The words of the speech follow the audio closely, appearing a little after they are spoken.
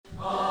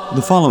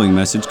The following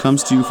message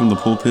comes to you from the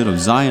pulpit of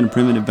Zion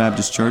Primitive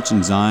Baptist Church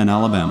in Zion,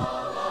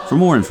 Alabama. For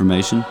more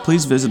information,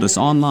 please visit us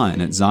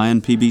online at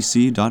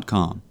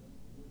zionpbc.com.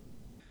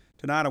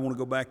 Tonight I want to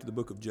go back to the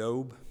book of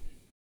Job,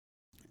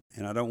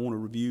 and I don't want to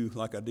review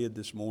like I did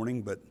this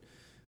morning, but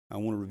I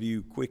want to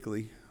review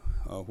quickly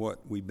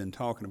what we've been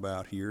talking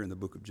about here in the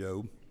book of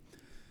Job.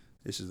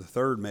 This is the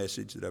third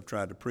message that I've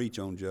tried to preach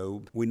on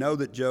Job. We know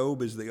that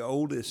Job is the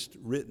oldest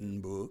written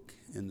book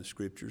in the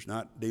Scriptures,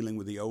 not dealing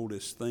with the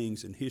oldest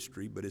things in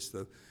history, but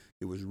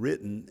it was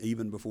written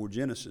even before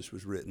Genesis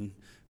was written.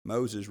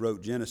 Moses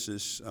wrote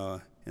Genesis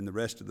and the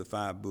rest of the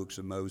 5 books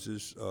of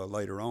Moses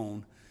later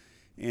on.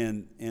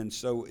 And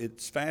so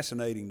it's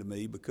fascinating to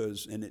me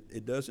because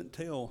it doesn't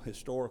tell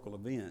historical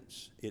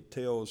events. It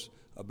tells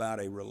about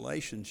a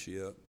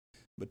relationship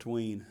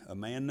between a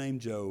man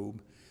named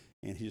Job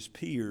and his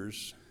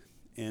peers,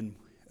 and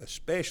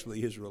especially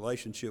his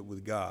relationship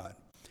with God.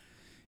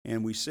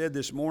 And we said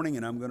this morning,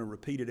 and I'm going to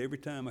repeat it every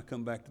time I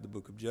come back to the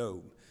book of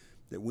Job,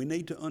 that we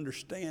need to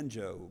understand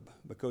Job,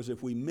 because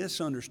if we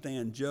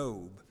misunderstand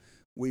Job,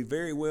 we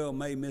very well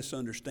may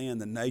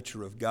misunderstand the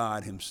nature of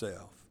God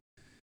himself.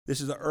 This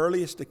is the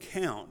earliest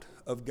account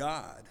of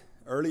God,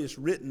 earliest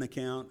written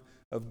account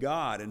of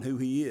God and who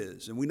he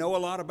is. And we know a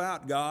lot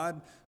about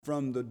God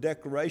from the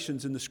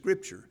declarations in the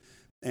Scripture.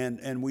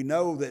 And we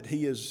know that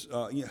he is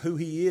who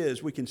he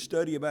is. We can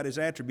study about his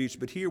attributes,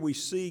 but here we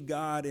see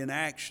God in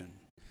action.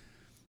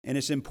 And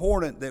it's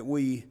important that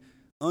we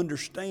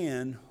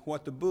understand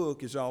what the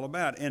book is all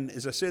about. And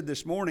as I said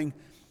this morning,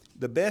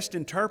 the best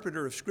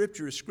interpreter of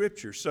Scripture is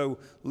Scripture. So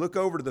look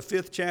over to the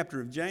 5th chapter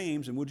of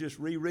James, and we'll just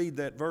reread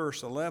that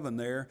verse 11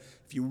 there.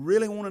 If you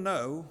really want to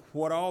know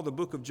what all the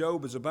book of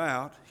Job is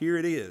about, here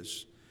it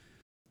is.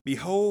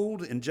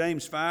 Behold, in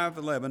James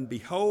 5:11,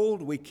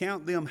 behold, we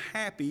count them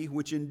happy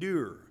which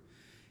endure.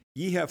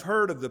 Ye have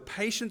heard of the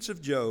patience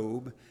of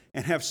Job,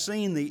 and have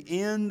seen the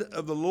end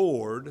of the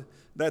Lord,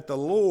 that the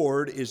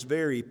Lord is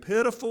very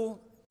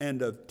pitiful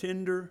and of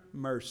tender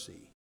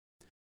mercy.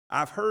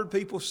 I've heard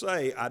people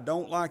say, I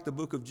don't like the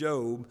book of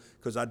Job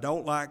because I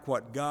don't like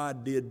what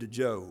God did to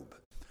Job.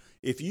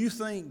 If you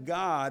think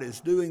God is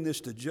doing this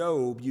to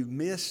Job, you've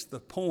missed the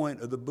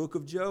point of the book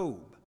of Job.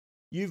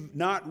 You've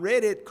not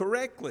read it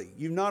correctly.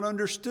 You've not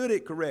understood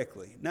it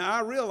correctly. Now,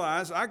 I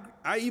realize, I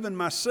even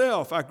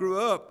myself, I grew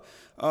up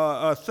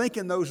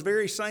thinking those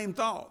very same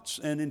thoughts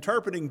and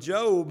interpreting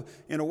Job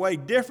in a way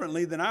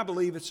differently than I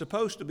believe it's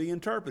supposed to be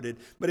interpreted.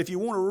 But if you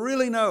want to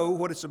really know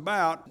what it's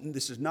about,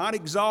 this is not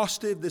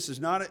exhaustive. This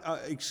is not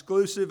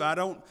exclusive. I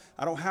don't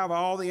have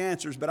all the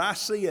answers, but I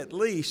see at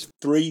least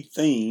 3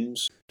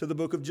 themes to the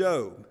book of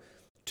Job.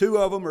 2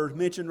 of them are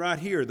mentioned right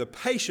here. The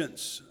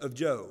patience of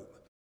Job.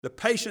 The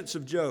patience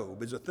of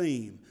Job is a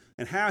theme,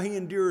 and how he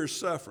endures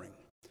suffering.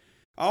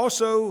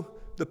 Also,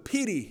 the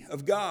pity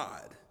of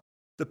God.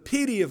 The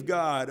pity of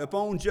God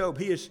upon Job.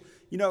 He is,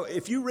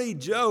 if you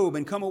read Job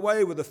and come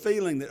away with a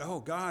feeling that,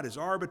 oh, God is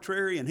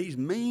arbitrary and he's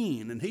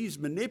mean and he's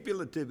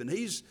manipulative and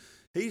he's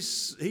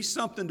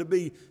something to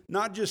be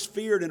not just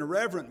feared in a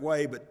reverent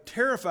way, but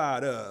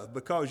terrified of,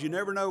 because you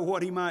never know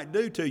what he might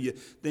do to you,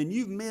 then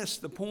you've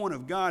missed the point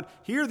of God.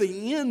 Here,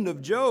 the end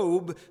of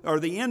Job, or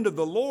the end of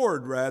the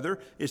Lord, rather,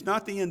 it's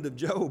not the end of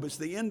Job, it's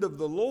the end of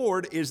the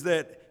Lord, is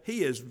that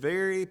he is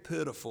very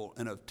pitiful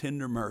and of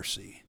tender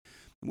mercy.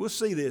 And we'll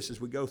see this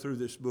as we go through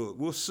this book.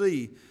 We'll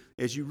see,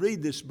 as you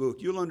read this book,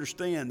 you'll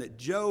understand that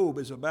Job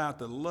is about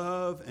the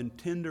love and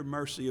tender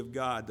mercy of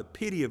God, the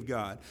pity of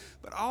God,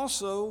 but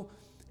also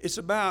it's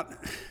about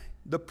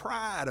the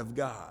pride of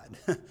God.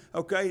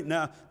 Okay,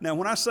 now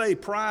when I say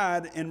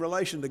pride in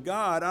relation to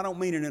God, I don't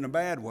mean it in a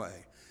bad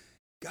way.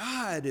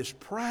 God is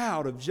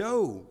proud of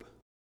Job.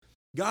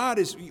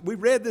 We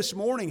read this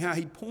morning how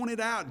he pointed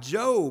out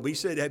Job. He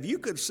said, have you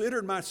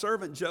considered my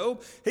servant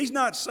Job? He's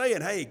not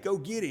saying, hey, go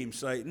get him,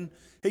 Satan.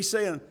 He's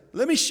saying,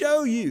 let me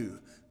show you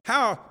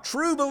how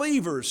true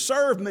believers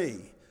serve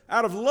me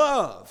out of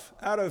love,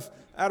 out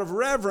of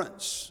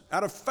reverence,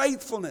 out of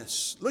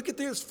faithfulness. Look at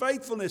this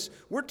faithfulness.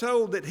 We're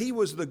told that he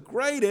was the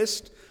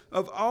greatest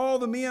of all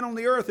the men on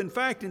the earth. In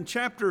fact, in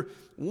chapter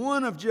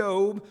 1 of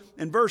Job,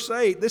 in verse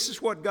 8, this is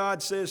what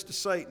God says to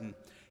Satan.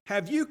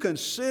 Have you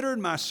considered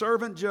my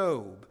servant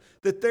Job,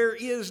 that there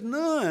is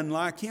none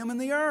like him in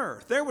the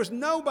earth? There was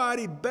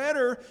nobody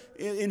better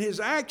in his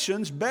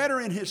actions,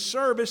 better in his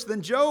service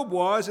than Job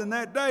was in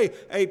that day.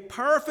 A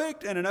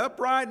perfect and an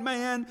upright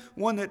man,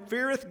 one that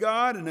feareth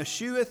God and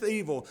escheweth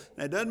evil.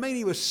 That doesn't mean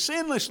he was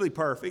sinlessly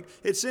perfect.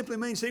 It simply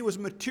means he was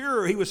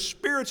mature. He was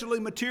spiritually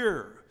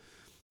mature.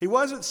 He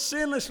wasn't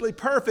sinlessly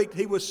perfect.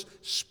 He was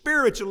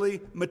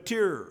spiritually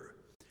mature.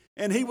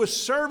 And he was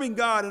serving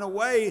God in a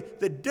way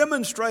that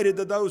demonstrated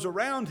to those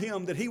around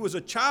him that he was a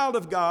child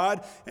of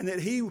God and that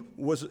he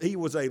was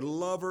a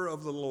lover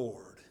of the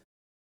Lord.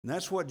 And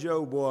that's what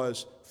Job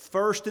was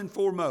first and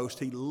foremost.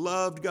 He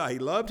loved God. He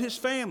loved his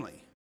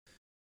family.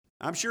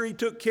 I'm sure he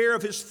took care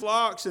of his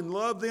flocks and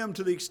loved them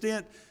to the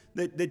extent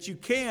that you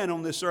can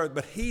on this earth.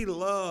 But he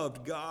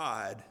loved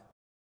God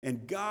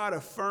And God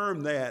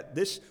affirmed that.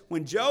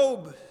 When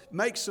Job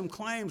makes some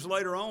claims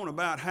later on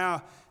about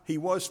how he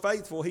was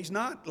faithful, he's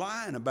not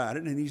lying about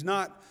it, and he's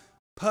not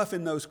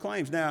puffing those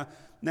claims. Now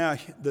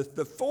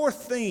the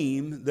fourth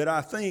theme that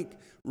I think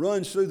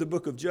runs through the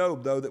book of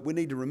Job, though, that we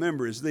need to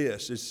remember is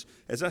this.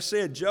 As I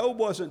said, Job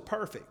wasn't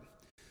perfect.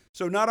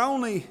 So not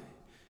only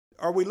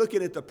are we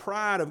looking at the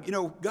pride of,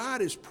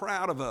 God is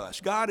proud of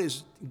us.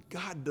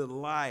 God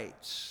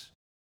delights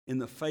in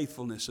the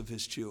faithfulness of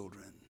his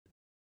children.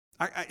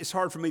 It's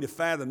hard for me to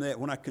fathom that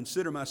when I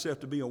consider myself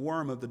to be a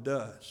worm of the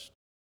dust.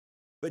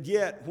 But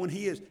yet, when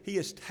he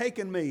has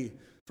taken me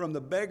from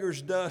the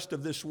beggar's dust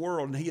of this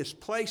world, and he has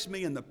placed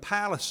me in the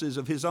palaces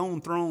of his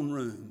own throne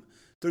room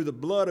through the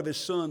blood of his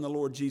Son, the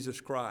Lord Jesus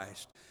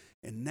Christ.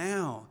 And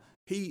now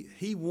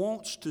he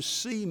wants to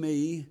see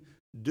me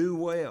do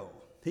well.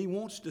 He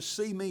wants to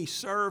see me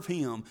serve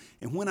him.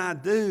 And when I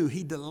do,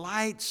 he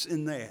delights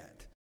in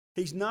that.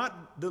 He's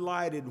not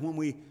delighted when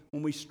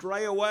we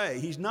stray away.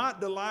 He's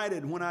not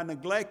delighted when I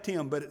neglect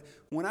him. But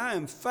when I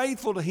am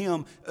faithful to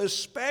him,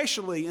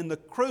 especially in the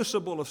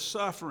crucible of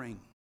suffering,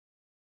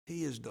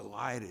 he is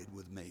delighted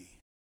with me.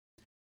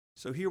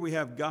 So here we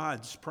have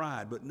God's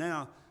pride. But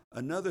now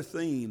another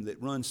theme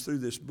that runs through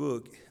this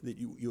book that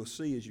you'll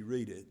see as you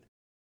read it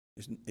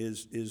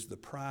is the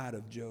pride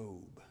of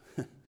Job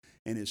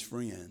and his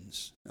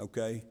friends.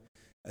 Okay?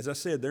 As I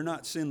said, they're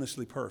not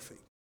sinlessly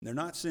perfect. They're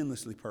not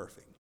sinlessly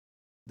perfect.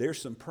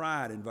 There's some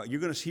pride involved. You're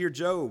going to hear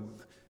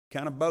Job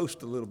kind of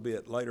boast a little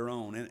bit later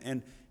on.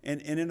 And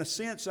in a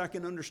sense, I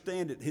can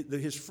understand it.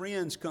 His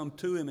friends come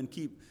to him and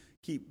keep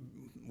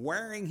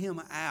wearing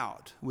him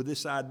out with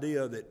this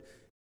idea that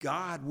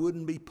God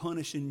wouldn't be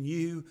punishing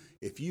you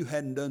if you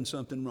hadn't done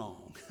something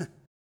wrong.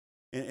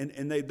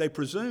 and they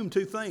presume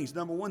two things.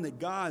 Number one, that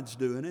God's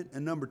doing it.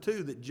 And number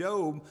two, that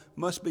Job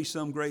must be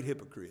some great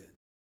hypocrite.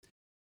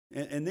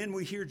 And then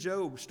we hear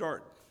Job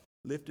start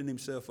lifting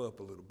himself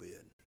up a little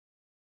bit.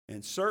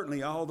 And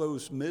certainly all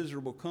those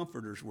miserable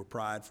comforters were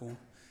prideful.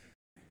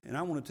 And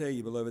I want to tell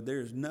you, beloved,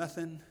 there's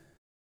nothing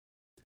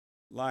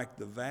like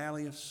the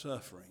valley of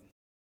suffering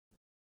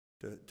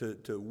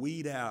to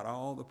weed out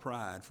all the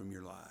pride from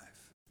your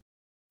life.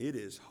 It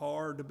is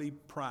hard to be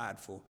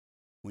prideful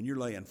when you're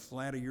laying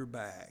flat of your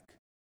back,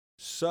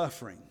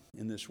 suffering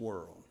in this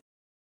world.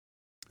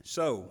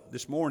 So,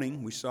 this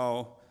morning we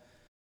saw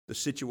the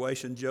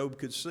situation Job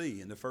could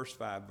see in the first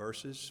 5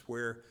 verses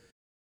where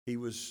he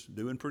was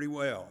doing pretty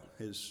well.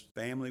 His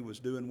family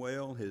was doing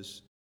well.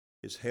 His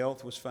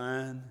health was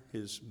fine.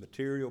 His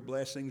material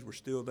blessings were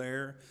still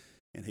there.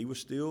 And he was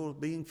still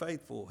being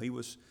faithful. He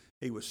was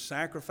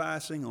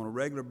sacrificing on a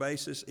regular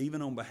basis,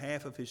 even on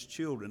behalf of his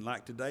children.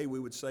 Like today we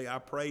would say, I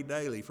pray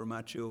daily for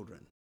my children.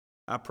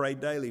 I pray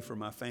daily for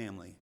my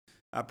family.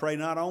 I pray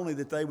not only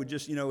that they would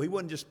just, he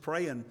wasn't just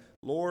praying,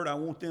 Lord, I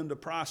want them to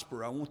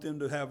prosper. I want them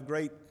to have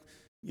great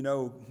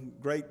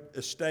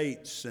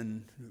estates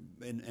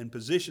and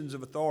positions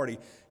of authority.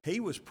 He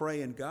was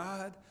praying,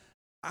 God,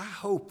 I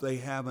hope they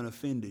haven't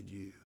offended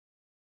you.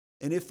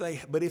 And if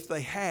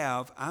they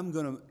have, I'm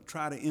going to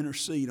try to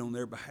intercede on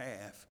their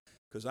behalf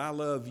because I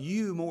love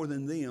you more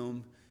than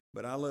them,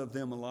 but I love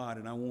them a lot,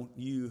 and I want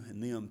you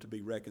and them to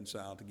be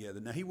reconciled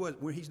together. Now,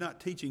 he's not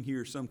teaching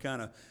here some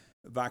kind of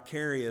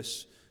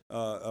vicarious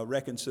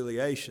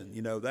reconciliation.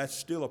 That's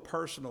still a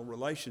personal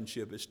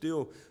relationship. It's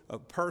still a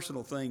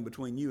personal thing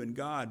between you and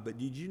God. But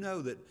did you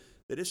know that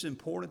it's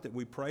important that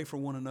we pray for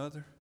one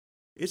another?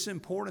 It's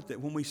important that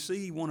when we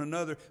see one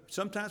another,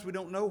 sometimes we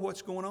don't know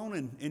what's going on.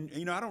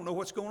 And I don't know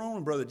what's going on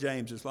in Brother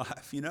James's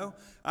life,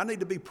 I need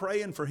to be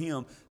praying for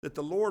him that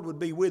the Lord would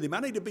be with him.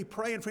 I need to be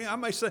praying for him. I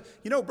may say,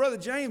 Brother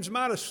James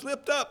might have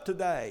slipped up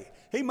today.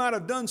 He might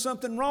have done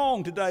something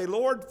wrong today.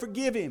 Lord,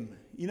 forgive him.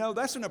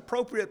 That's an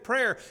appropriate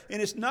prayer.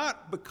 And it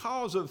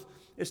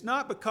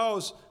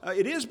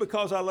is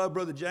because I love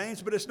Brother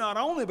James, but it's not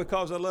only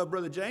because I love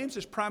Brother James,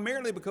 it's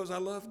primarily because I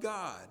love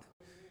God.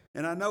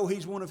 And I know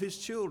he's one of his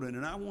children,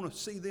 and I want to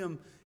see them,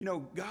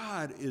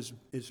 God is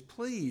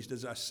pleased,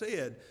 as I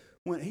said,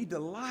 when he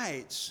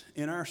delights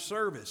in our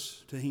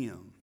service to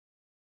him.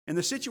 And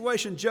the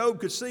situation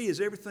Job could see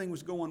is everything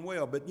was going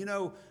well. But,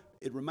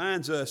 it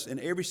reminds us in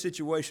every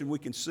situation we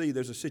can see,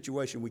 there's a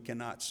situation we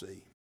cannot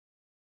see.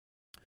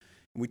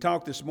 We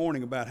talked this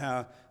morning about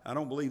how I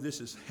don't believe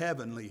this is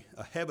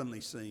a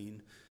heavenly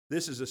scene.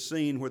 This is a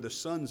scene where the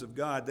sons of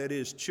God, that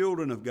is,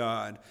 children of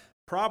God,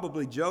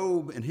 probably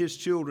Job and his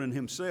children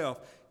himself,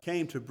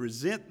 came to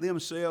present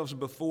themselves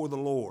before the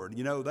Lord.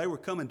 They were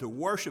coming to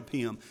worship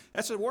him.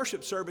 That's a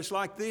worship service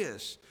like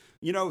this.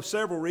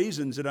 Several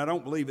reasons that I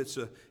don't believe it's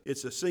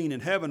a scene in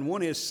heaven.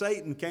 One is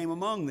Satan came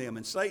among them,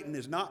 and Satan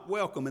is not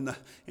welcome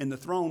in the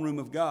throne room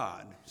of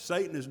God.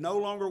 Satan is no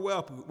longer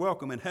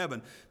welcome in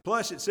heaven.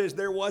 Plus, it says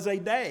there was a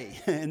day,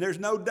 and there's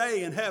no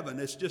day in heaven.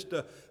 It's just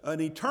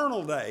an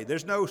eternal day.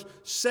 There's no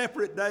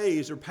separate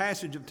days or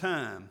passage of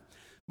time.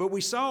 But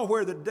we saw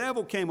where the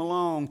devil came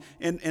along,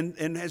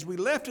 and as we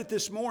left it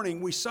this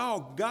morning, we saw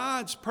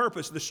God's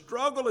purpose. The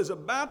struggle is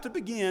about to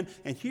begin,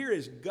 and here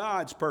is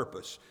God's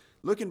purpose.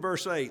 Look in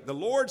verse 8. The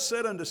Lord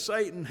said unto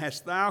Satan,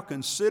 Hast thou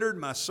considered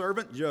my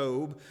servant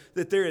Job,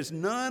 that there is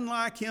none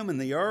like him in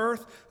the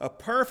earth, a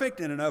perfect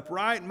and an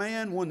upright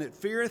man, one that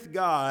feareth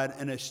God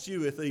and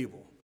escheweth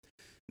evil?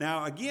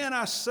 Now again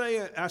I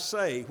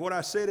say what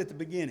I said at the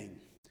beginning.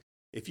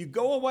 If you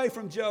go away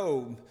from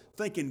Job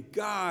thinking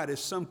God is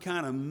some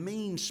kind of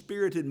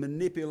mean-spirited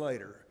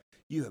manipulator,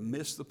 you have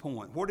missed the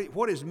point.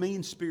 What is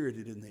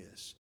mean-spirited in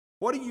this?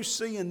 What do you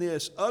see in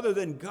this other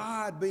than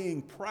God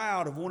being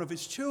proud of one of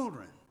his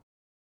children?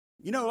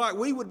 You know, like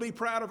we would be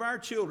proud of our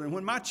children.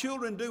 When my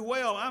children do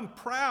well, I'm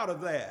proud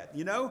of that.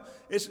 You know,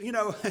 it's,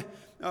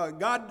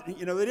 God, they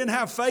didn't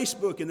have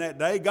Facebook in that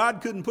day.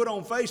 God couldn't put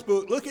on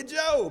Facebook, look at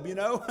Job,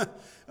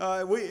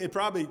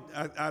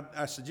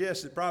 I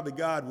suggest that probably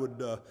God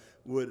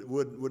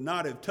would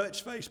not have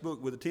touched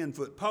Facebook with a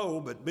 10-foot pole,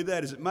 but be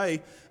that as it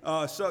may.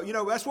 So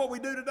that's what we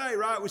do today,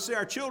 right? We see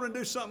our children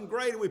do something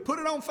great and we put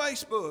it on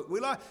Facebook.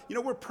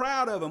 We're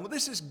proud of them. Well,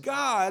 this is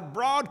God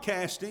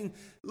broadcasting.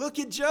 Look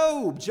at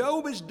Job.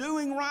 Job is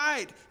doing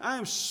right. I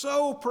am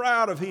so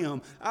proud of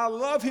him. I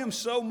love him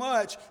so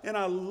much, and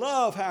I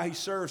love how he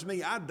serves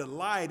me. I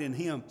delight in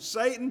him.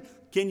 Satan,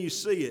 can you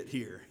see it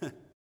here?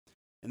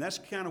 And that's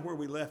kind of where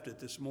we left it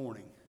this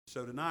morning.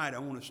 So tonight I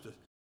want us to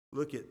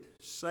look at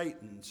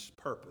Satan's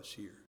purpose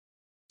here.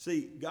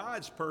 See,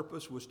 God's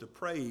purpose was to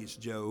praise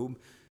Job,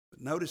 but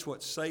notice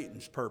what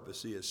Satan's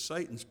purpose is.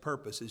 Satan's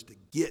purpose is to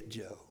get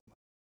Job.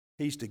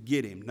 He's to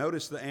get him.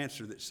 Notice the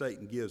answer that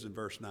Satan gives in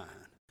verse 9.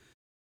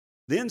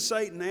 Then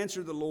Satan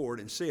answered the Lord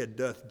and said,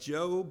 Doth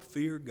Job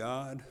fear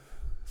God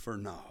for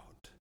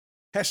naught?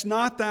 Hast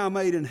not thou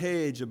made an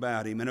hedge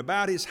about him, and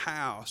about his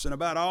house, and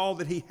about all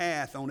that he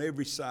hath on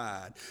every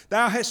side?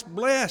 Thou hast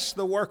blessed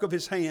the work of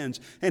his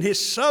hands, and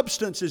his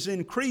substance is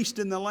increased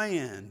in the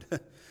land.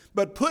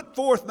 But put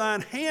forth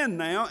thine hand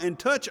now, and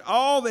touch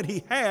all that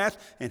he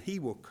hath, and he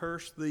will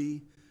curse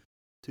thee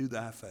to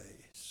thy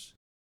face.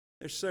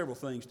 There's several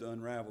things to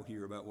unravel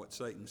here about what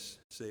Satan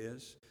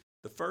says.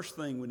 The first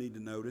thing we need to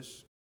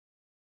notice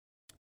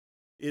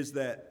is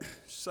that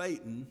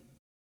Satan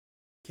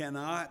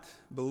cannot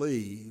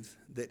believe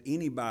that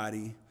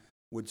anybody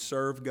would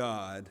serve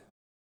God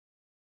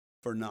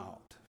for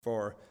naught,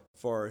 for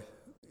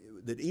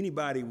that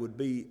anybody would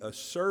be a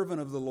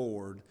servant of the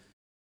Lord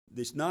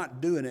that's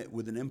not doing it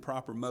with an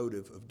improper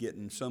motive of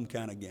getting some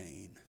kind of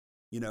gain.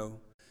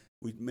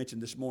 We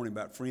mentioned this morning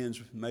about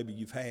friends maybe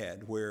you've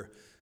had where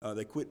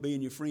they quit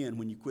being your friend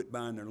when you quit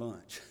buying their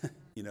lunch.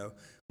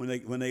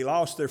 When they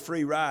lost their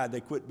free ride, they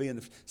quit being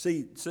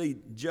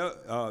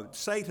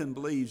Satan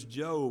believes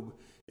Job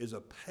is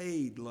a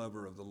paid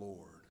lover of the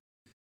Lord.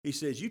 He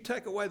says, you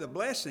take away the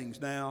blessings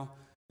now,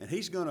 and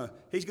he's gonna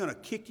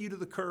kick you to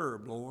the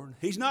curb, Lord.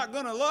 He's not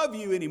gonna love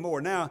you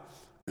anymore. Now,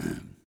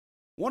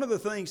 one of the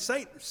things,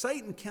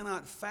 Satan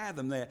cannot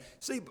fathom that.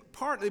 See,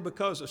 partly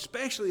because,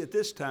 especially at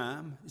this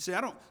time,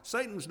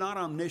 Satan was not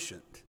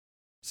omniscient.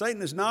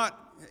 Satan is not,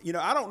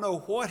 I don't know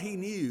what he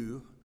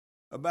knew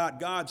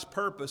about God's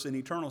purpose in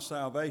eternal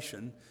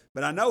salvation,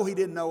 but I know he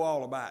didn't know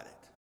all about it.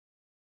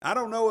 I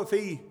don't know if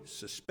he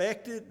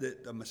suspected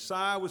that the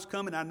Messiah was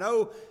coming. I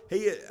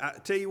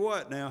tell you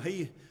what now,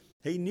 he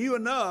knew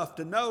enough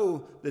to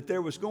know that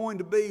there was going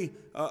to be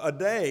a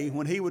day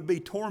when he would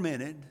be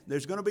tormented.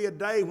 There's going to be a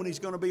day when he's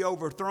going to be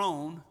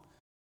overthrown.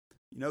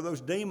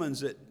 Those demons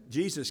that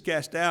Jesus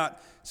cast out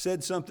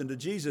said something to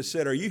Jesus,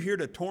 said, are you here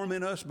to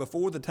torment us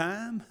before the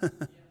time?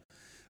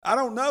 I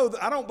don't know.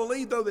 I don't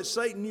believe, though, that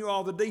Satan knew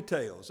all the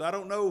details. I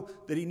don't know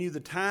that he knew the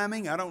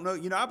timing. I don't know.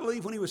 I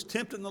believe when he was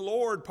tempting the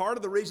Lord, part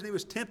of the reason he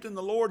was tempting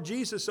the Lord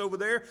Jesus over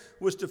there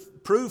was to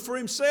prove for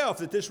himself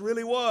that this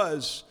really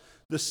was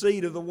the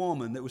seed of the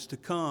woman that was to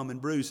come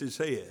and bruise his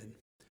head.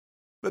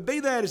 But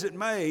be that as it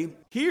may,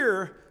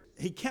 here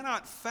he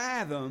cannot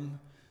fathom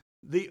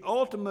the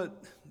ultimate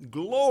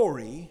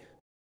glory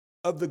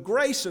of the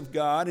grace of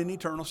God in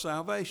eternal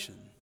salvation.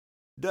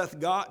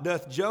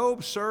 Doth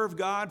Job serve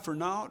God for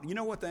naught? You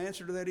know what the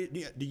answer to that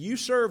is? Do you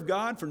serve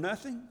God for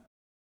nothing?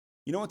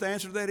 You know what the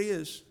answer to that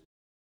is?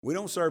 We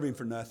don't serve him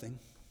for nothing.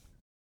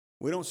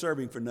 We don't serve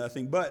him for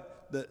nothing.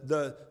 But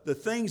the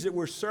things that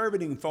we're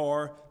serving him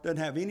for doesn't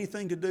have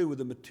anything to do with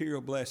the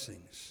material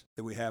blessings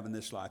that we have in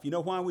this life. You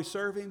know why we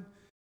serve him?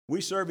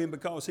 We serve him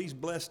because he's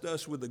blessed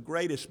us with the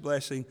greatest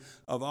blessing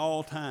of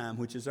all time,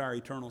 which is our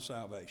eternal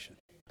salvation.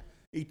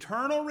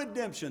 Eternal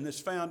redemption that's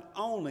found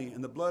only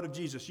in the blood of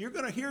Jesus. You're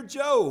going to hear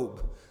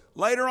Job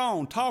later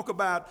on talk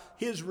about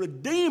his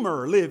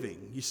Redeemer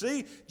living. You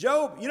see,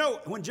 Job,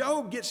 when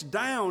Job gets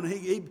down,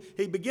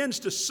 he begins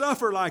to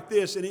suffer like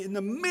this. And in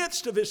the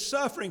midst of his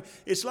suffering,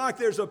 it's like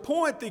there's a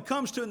point that he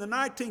comes to in the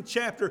 19th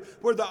chapter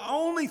where the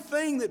only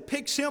thing that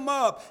picks him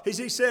up is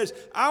he says,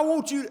 I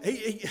want you,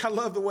 I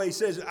love the way he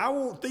says it, I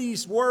want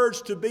these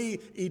words to be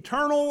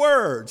eternal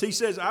words. He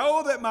says,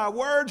 oh, that my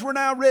words were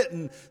now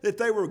written, that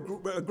they were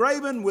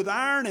graven with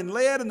iron and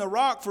lead in the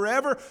rock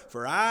forever,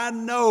 for I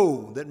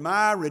know that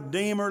my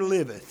Redeemer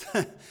Redeemer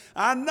liveth.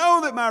 I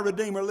know that my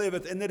Redeemer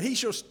liveth, and that he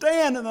shall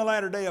stand in the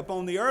latter day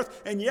upon the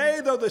earth. And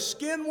yea, though the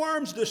skin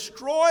worms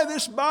destroy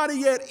this body,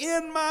 yet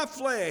in my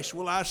flesh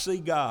will I see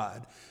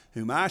God,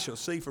 whom I shall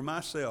see for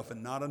myself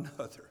and not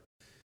another.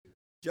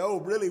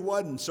 Job really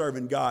wasn't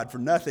serving God for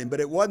nothing,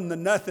 but it wasn't the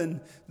nothing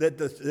that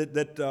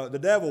the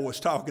devil was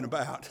talking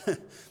about.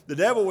 The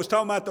devil was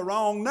talking about the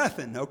wrong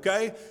nothing,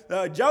 okay?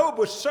 Job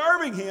was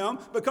serving him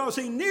because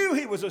he knew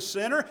he was a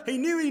sinner, he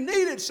knew he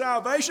needed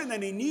salvation,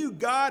 and he knew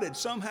God had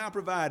somehow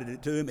provided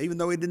it to him, even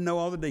though he didn't know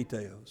all the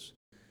details.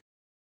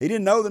 He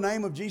didn't know the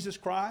name of Jesus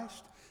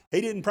Christ.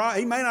 He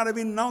may not have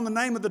even known the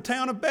name of the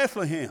town of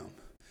Bethlehem,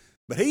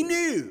 but he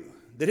knew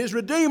that his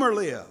Redeemer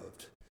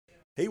lived.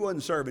 He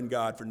wasn't serving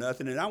God for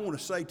nothing. And I want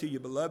to say to you,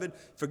 beloved,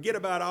 forget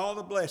about all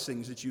the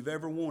blessings that you've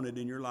ever wanted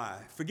in your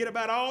life. Forget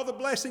about all the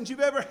blessings you've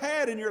ever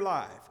had in your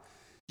life.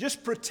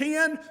 Just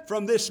pretend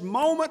from this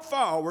moment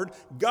forward,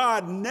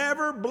 God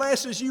never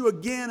blesses you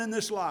again in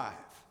this life.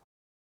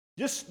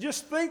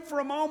 Just think for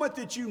a moment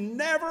that you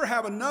never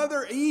have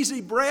another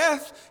easy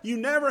breath. You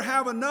never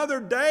have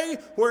another day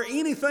where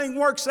anything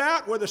works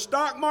out, where the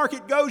stock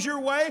market goes your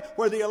way,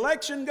 where the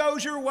election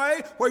goes your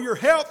way, where your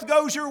health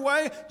goes your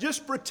way.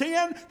 Just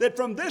pretend that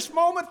from this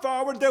moment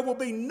forward there will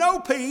be no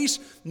peace,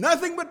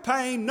 nothing but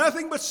pain,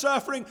 nothing but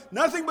suffering,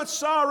 nothing but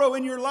sorrow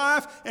in your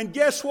life. And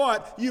guess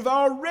what? You've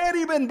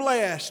already been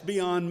blessed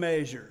beyond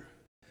measure.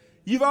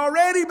 You've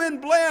already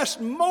been blessed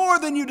more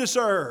than you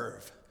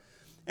deserve.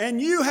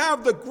 And you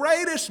have the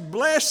greatest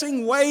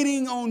blessing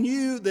waiting on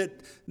you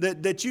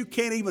that you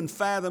can't even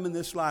fathom in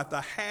this life.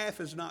 The half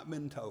has not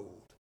been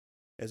told,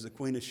 as the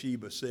Queen of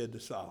Sheba said to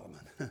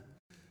Solomon.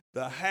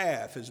 The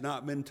half has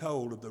not been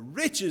told of the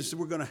riches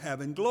we're going to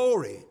have in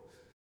glory. You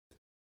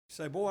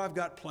say, boy, I've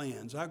got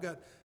plans. I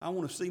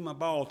want to see my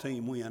ball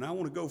team win. I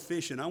want to go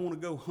fishing. I want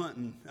to go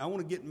hunting. I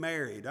want to get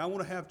married. I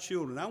want to have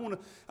children. I want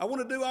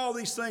to do all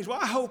these things. Well,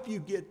 I hope you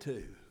get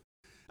to.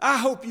 I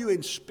hope you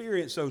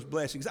experience those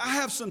blessings. I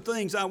have some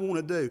things I want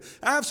to do.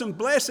 I have some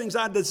blessings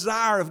I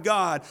desire of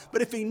God.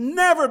 But if he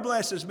never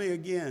blesses me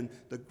again,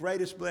 the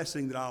greatest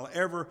blessing that I'll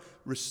ever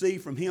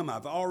receive from him,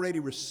 I've already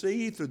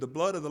received through the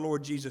blood of the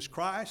Lord Jesus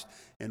Christ.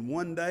 And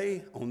one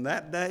day, on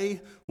that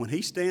day, when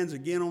he stands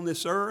again on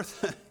this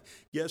earth,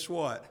 guess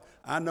what?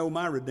 I know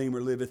my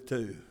Redeemer liveth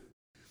too.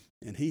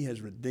 And he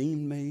has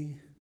redeemed me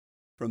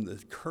from the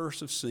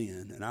curse of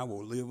sin, and I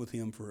will live with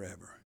him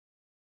forever.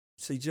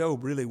 See,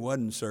 Job really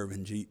wasn't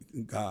serving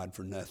God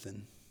for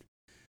nothing.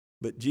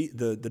 But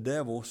the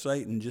devil,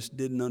 Satan, just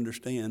didn't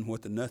understand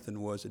what the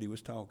nothing was that he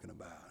was talking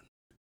about.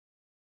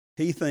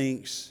 He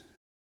thinks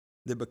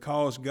that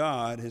because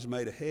God has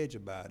made a hedge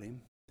about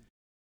him,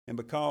 and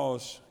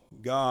because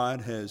God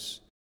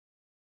has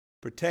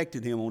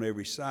protected him on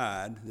every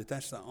side,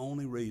 that's the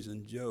only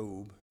reason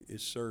Job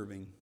is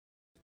serving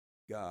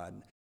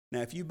God. Now,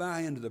 if you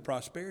buy into the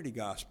prosperity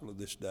gospel of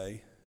this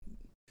day,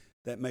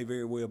 that may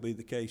very well be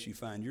the case you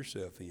find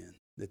yourself in,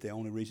 that the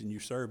only reason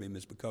you serve him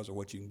is because of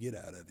what you can get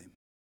out of him.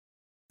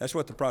 That's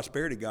what the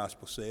prosperity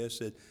gospel says,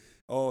 that,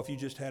 oh, if you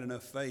just had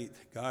enough faith,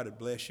 God would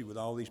bless you with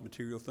all these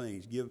material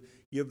things.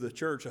 Give the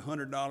church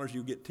 $100,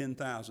 you'll get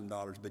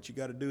 $10,000, but you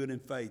got to do it in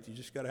faith. You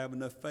just got to have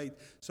enough faith.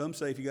 Some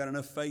say if you got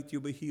enough faith,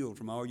 you'll be healed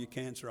from all your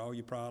cancer, all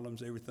your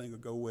problems, everything will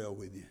go well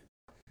with you.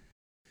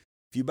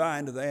 If you buy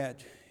into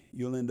that,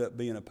 you'll end up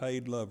being a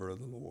paid lover of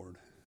the Lord.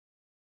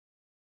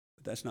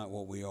 But that's not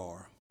what we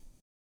are.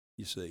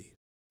 You see,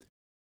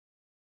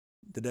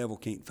 the devil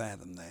can't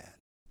fathom that.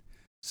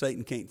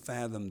 Satan can't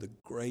fathom the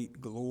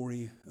great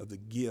glory of the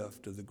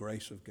gift of the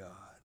grace of God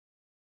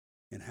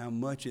and how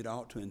much it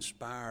ought to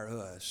inspire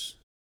us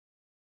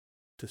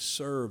to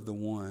serve the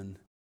one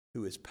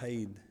who has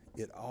paid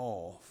it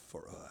all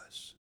for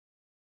us.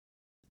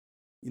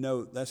 You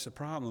know, that's the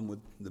problem with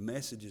the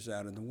messages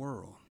out in the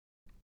world.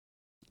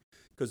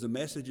 Because the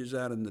messages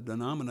out in the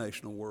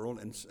denominational world,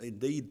 and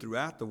indeed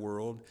throughout the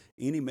world,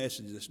 any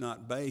message that's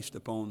not based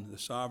upon the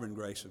sovereign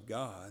grace of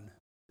God,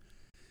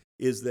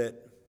 is that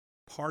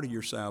part of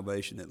your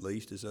salvation, at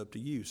least, is up to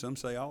you. Some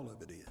say all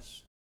of it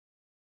is.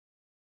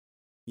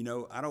 You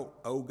know, I don't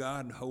owe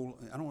God I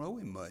don't owe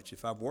him much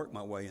if I've worked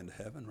my way into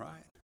heaven,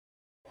 right?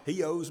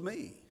 He owes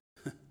me.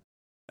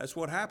 That's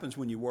what happens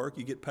when you work.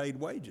 You get paid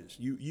wages.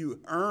 You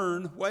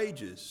earn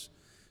wages.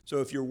 So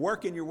if you're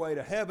working your way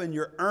to heaven,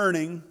 you're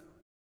earning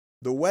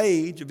the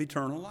wage of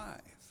eternal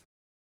life.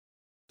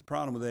 The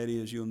problem with that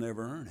is you'll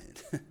never earn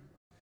it.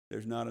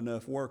 There's not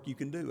enough work you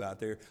can do out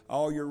there.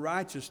 All your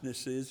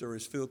righteousnesses are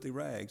as filthy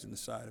rags in the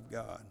sight of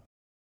God.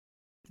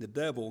 The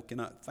devil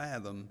cannot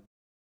fathom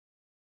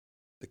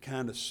the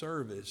kind of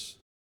service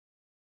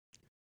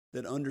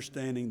that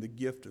understanding the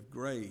gift of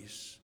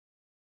grace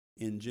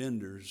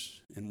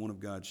engenders in one of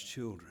God's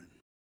children.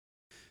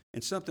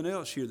 And something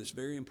else here that's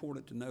very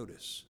important to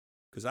notice,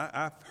 because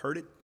I've heard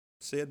it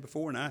said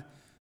before, and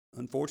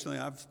unfortunately,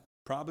 I've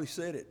probably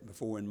said it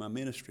before in my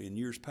ministry in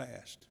years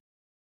past,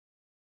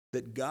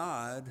 that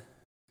God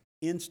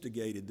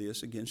instigated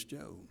this against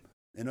Job.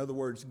 In other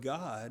words,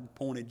 God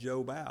pointed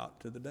Job out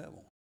to the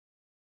devil.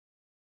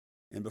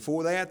 And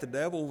before that, the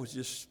devil was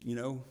just,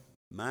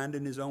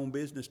 minding his own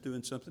business,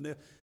 doing something else.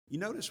 You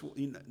notice,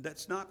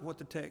 that's not what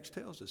the text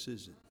tells us,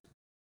 is it?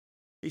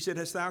 He said,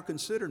 hast thou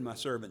considered my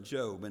servant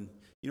Job? And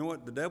you know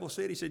what the devil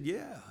said? He said,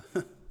 yeah,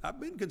 I've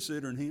been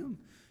considering him.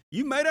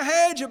 You made a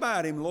hedge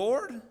about him,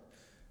 Lord.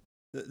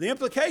 The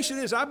implication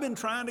is I've been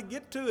trying to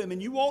get to him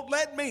and you won't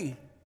let me.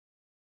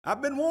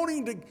 I've been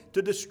wanting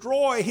to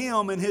destroy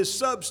him and his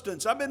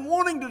substance. I've been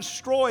wanting to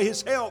destroy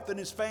his health and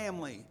his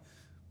family.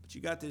 But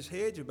you got this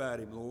hedge about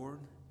him, Lord.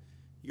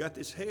 You got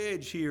this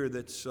hedge here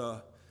that's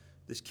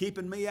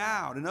keeping me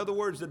out. In other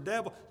words, the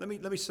devil, let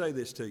me say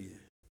this to you.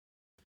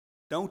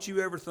 Don't you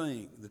ever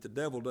think that the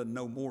devil doesn't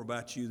know more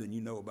about you than you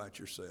know about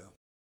yourself.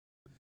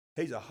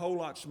 He's a whole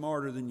lot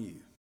smarter than you.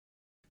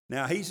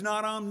 Now, he's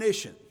not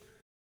omniscient,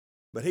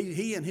 but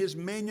he and his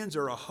minions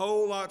are a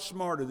whole lot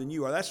smarter than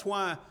you are. That's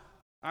why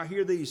I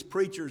hear these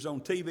preachers on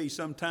TV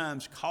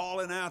sometimes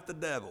calling out the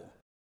devil.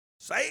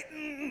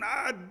 Satan,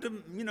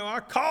 I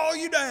call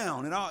you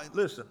down. And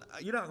listen,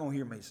 you're not going to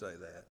hear me say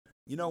that.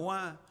 You know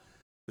why?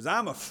 Because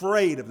I'm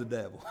afraid of the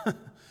devil.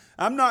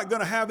 I'm not going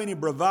to have any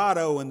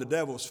bravado in the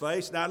devil's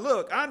face. Now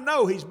look, I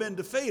know he's been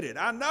defeated.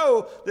 I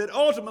know that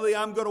ultimately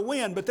I'm going to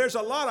win, but there's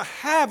a lot of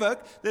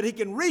havoc that he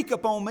can wreak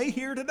upon me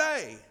here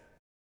today.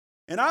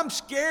 And I'm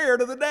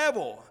scared of the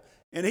devil.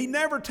 And he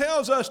never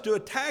tells us to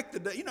attack the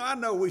devil. I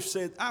know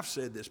I've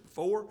said this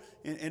before,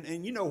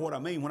 and you know what I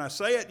mean when I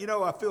say it.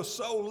 I feel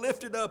so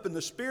lifted up in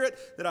the spirit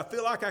that I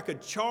feel like I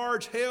could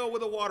charge hell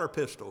with a water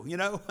pistol,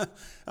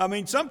 I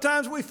mean,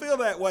 sometimes we feel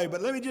that way,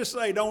 but let me just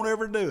say, don't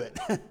ever do it.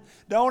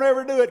 Don't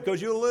ever do it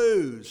because you'll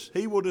lose.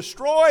 He will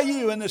destroy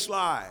you in this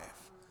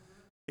life.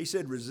 He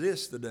said,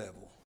 resist the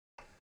devil.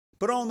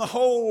 Put on the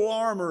whole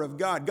armor of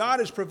God. God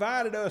has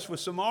provided us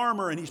with some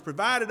armor, and he's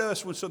provided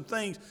us with some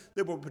things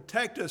that will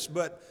protect us,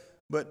 but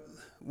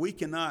we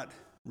cannot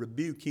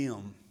rebuke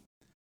him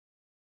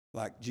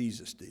like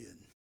Jesus did.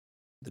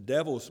 The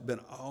devil's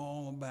been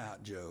all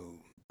about Job,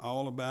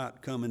 all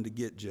about coming to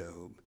get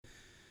Job.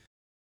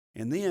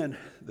 And then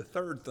the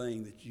third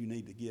thing that you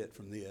need to get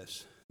from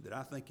this that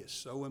I think is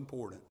so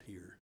important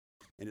here,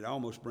 and it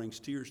almost brings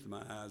tears to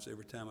my eyes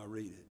every time I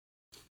read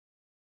it,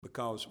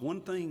 because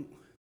one thing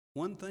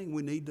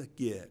we need to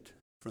get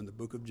from the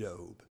book of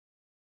Job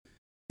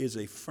is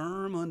a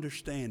firm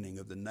understanding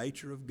of the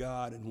nature of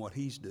God and what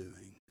he's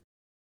doing,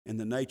 and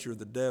the nature of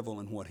the devil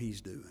and what he's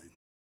doing.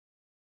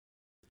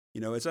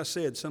 As I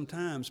said,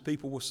 sometimes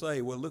people will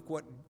say, well, look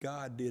what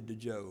God did to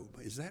Job.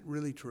 Is that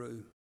really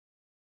true?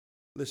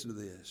 Listen to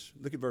this.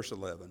 Look at verse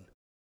 11.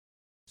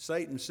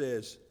 Satan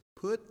says,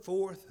 put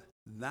forth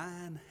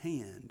thine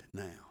hand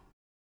now,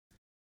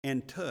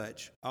 and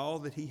touch all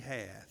that he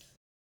hath,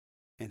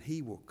 and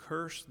he will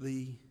curse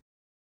thee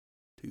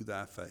to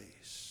thy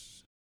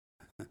face.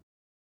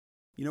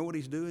 You know what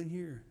he's doing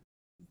here?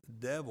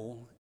 The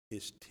devil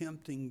is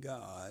tempting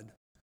God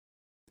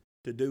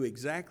to do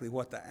exactly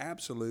what the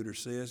absoluter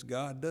says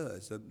God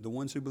does. The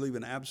ones who believe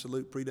in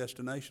absolute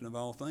predestination of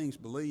all things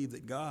believe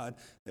that God,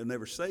 they'll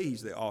never say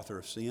he's the author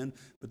of sin,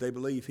 but they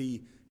believe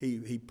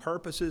he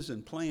purposes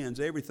and plans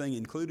everything,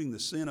 including the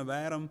sin of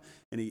Adam,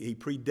 and he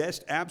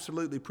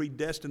absolutely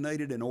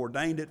predestinated and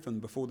ordained it from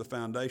before the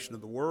foundation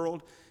of the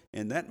world,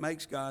 and that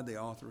makes God the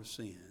author of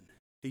sin.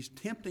 He's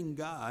tempting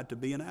God to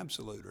be an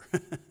absoluter.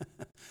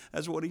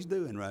 That's what he's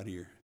doing right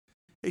here.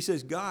 He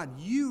says, God,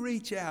 you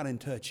reach out and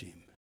touch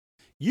him.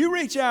 You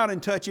reach out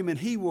and touch him, and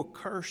he will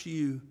curse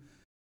you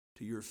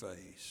to your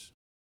face.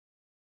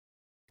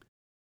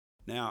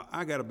 Now,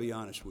 I got to be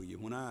honest with you.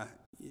 When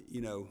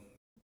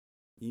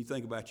you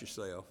think about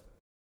yourself,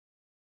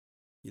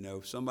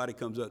 if somebody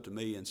comes up to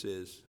me and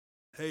says,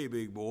 hey,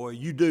 big boy,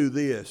 you do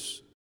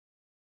this.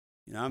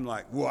 I'm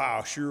like, well,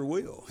 I sure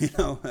will.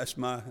 That's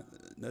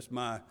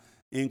my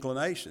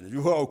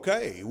inclination. Well,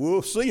 okay,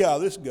 we'll see how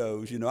this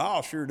goes.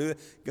 I'll sure do it.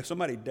 If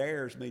somebody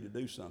dares me to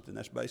do something,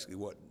 that's basically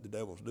what the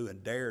devil's doing,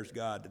 dares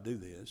God to do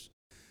this.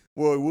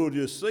 Well, we'll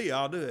just see,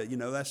 I'll do it.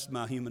 That's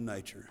my human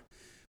nature.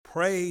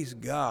 Praise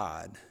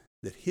God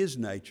that his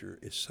nature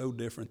is so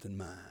different than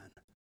mine.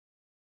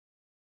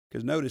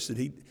 Because notice that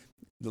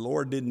the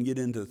Lord didn't get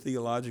into a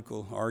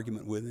theological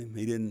argument with him.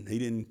 He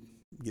didn't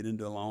get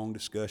into a long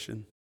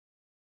discussion.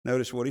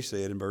 Notice what he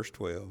said in verse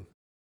 12.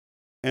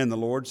 And the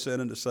Lord said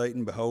unto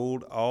Satan,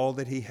 behold, all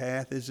that he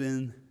hath is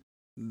in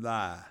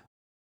thy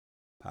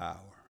power.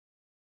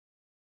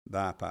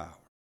 Thy power.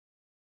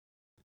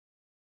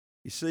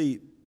 You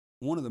see,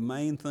 one of the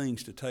main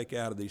things to take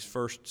out of these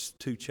first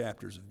 2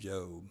 chapters of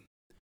Job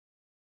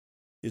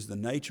is the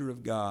nature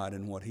of God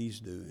and what he's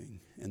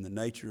doing, and the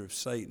nature of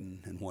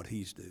Satan and what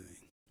he's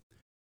doing.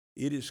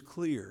 It is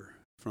clear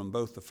from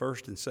both the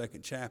first and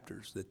second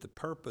chapters that the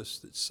purpose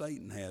that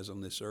Satan has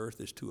on this earth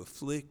is to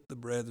afflict the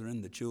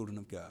brethren, the children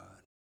of God.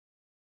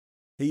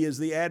 He is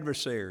the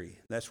adversary.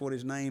 That's what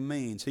his name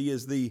means. He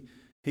is in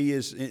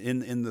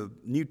the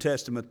New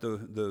Testament,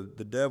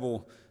 the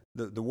devil,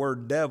 the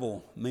word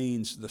devil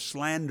means the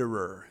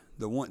slanderer.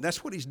 The one,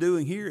 that's what he's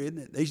doing here, isn't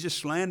it? He's just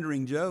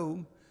slandering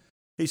Job.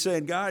 He's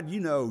saying, God, you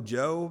know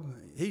Job.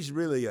 He's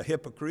really a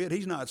hypocrite.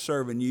 He's not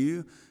serving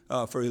you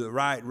for the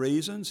right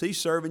reasons. He's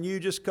serving you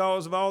just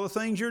because of all the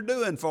things you're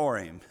doing for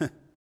him.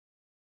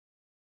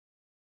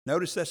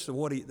 Notice that's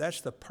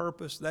the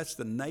purpose, that's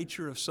the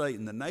nature of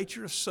Satan. The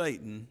nature of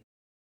Satan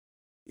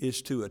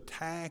is to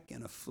attack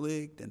and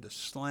afflict and to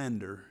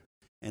slander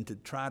and to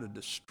try to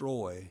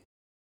destroy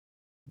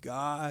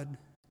God,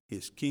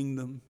 His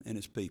kingdom, and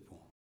His people.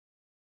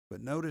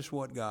 But notice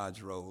what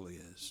God's role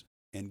is.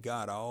 And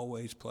God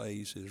always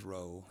plays His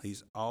role.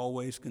 He's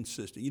always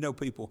consistent. You know,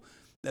 people,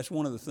 that's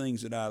one of the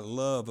things that I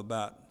love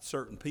about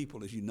certain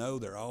people is,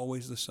 they're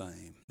always the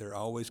same. They're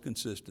always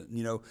consistent.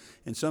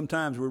 And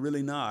sometimes we're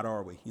really not,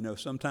 are we?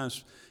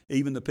 Sometimes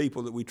even the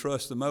people that we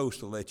trust the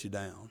most will let you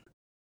down.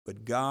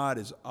 But God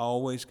is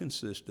always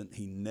consistent.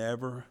 He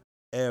never,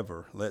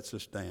 ever lets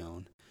us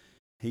down.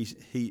 His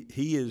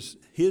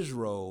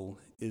role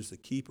is the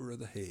keeper of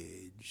the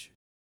hedge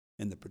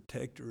and the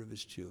protector of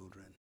His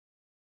children.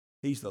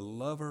 He's the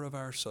lover of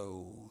our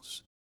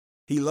souls.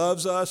 He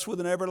loves us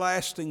with an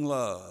everlasting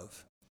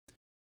love.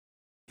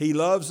 He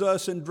loves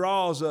us and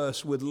draws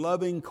us with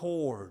loving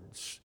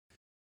cords.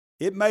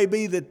 It may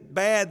be that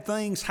bad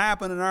things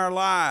happen in our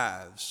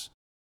lives.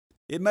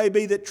 It may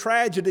be that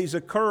tragedies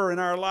occur in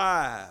our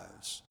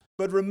lives.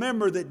 But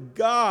remember that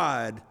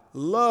God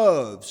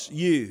loves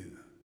you.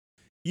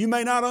 You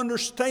may not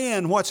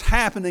understand what's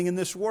happening in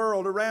this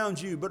world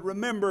around you, but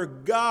remember,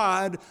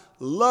 God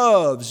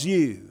loves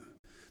you.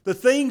 The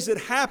things that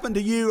happen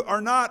to you are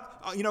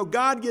not,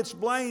 God gets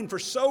blamed for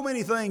so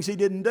many things He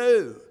didn't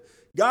do.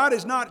 God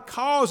is not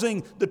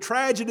causing the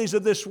tragedies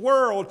of this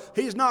world.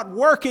 He's not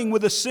working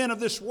with the sin of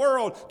this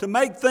world to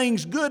make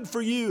things good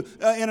for you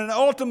in an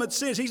ultimate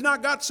sense. He's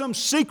not got some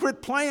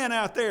secret plan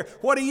out there.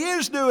 What He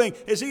is doing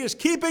is He is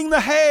keeping the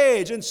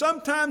hedge, and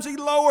sometimes He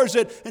lowers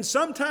it, and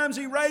sometimes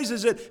He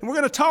raises it. And we're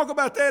going to talk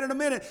about that in a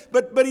minute.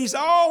 But He's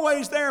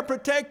always there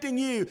protecting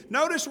you.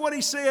 Notice what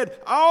He said,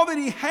 all that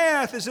He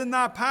hath is in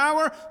thy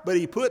power, but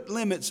He put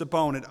limits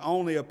upon it.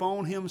 Only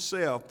upon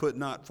Himself put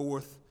not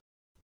forth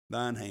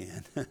thine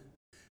hand.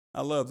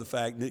 I love the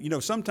fact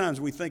that,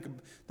 sometimes we think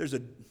there's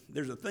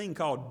a thing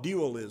called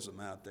dualism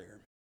out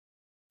there.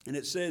 And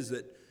it says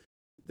that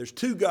there's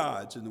two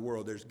gods in the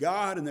world. There's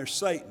God and there's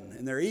Satan,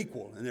 and they're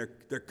equal, and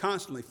they're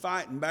constantly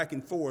fighting back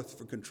and forth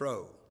for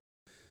control.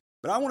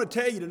 But I want to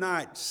tell you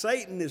tonight,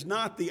 Satan is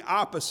not the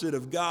opposite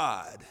of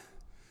God.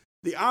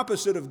 The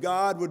opposite of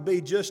God would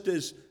be just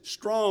as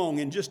strong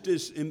and just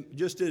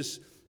as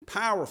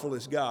powerful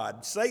as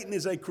God. Satan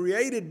is a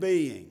created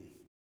being.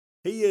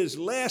 He is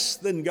less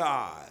than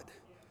God.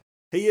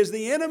 He is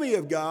the enemy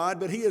of God,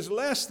 but he is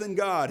less than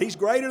God. He's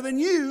greater than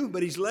you,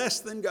 but he's less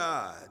than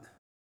God.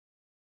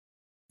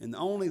 And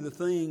only the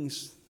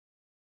things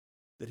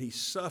that he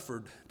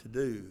suffered to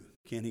do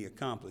can he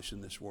accomplish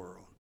in this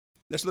world.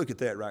 Let's look at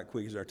that right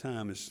quick as our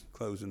time is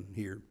closing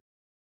here.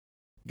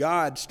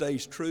 God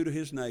stays true to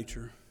His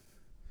nature.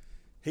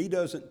 He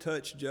doesn't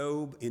touch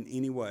Job in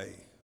any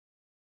way.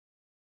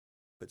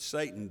 But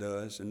Satan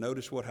does, and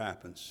notice what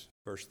happens.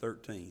 Verse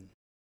 13.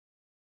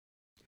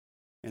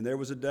 And there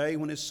was a day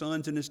when his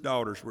sons and his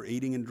daughters were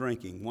eating and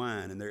drinking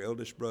wine in their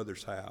eldest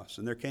brother's house.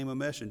 And there came a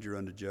messenger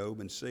unto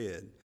Job and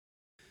said,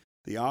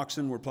 the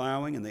oxen were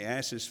plowing and the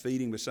asses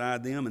feeding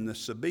beside them, and the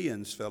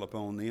Sabaeans fell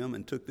upon them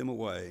and took them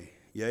away.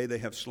 Yea, they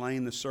have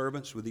slain the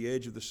servants with the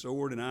edge of the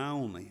sword, and I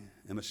only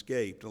am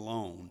escaped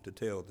alone to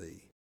tell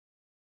thee.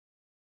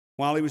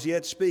 While he was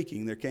yet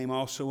speaking, there came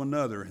also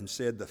another and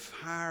said, the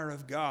fire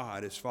of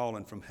God is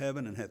fallen from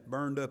heaven and hath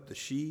burned up the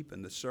sheep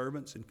and the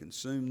servants and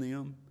consumed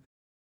them.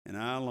 And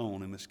I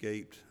only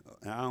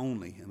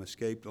am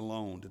escaped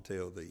alone to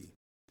tell thee.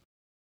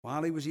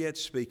 While he was yet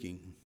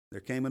speaking,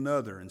 there came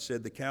another and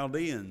said, the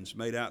Chaldeans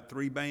made out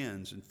 3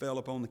 bands and fell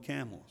upon the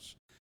camels,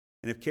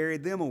 and have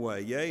carried them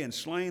away, yea, and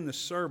slain the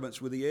servants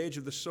with the edge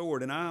of the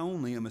sword, and I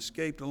only am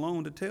escaped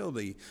alone to tell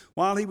thee.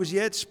 While he was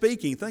yet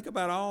speaking, think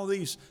about all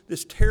this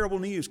terrible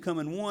news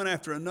coming one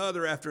after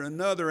another, after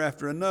another,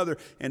 after another,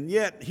 and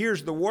yet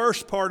here's the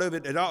worst part of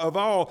it of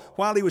all.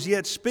 While he was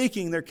yet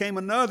speaking, there came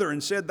another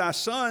and said, thy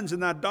sons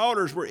and thy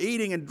daughters were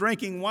eating and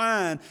drinking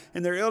wine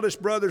in their eldest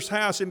brother's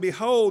house, and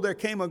behold, there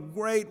came a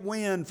great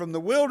wind from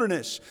the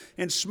wilderness,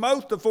 and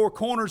smote the 4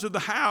 corners of the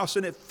house,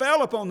 and it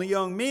fell upon the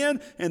young men,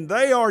 and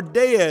they are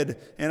dead.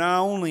 And I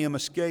only am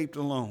escaped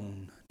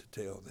alone to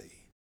tell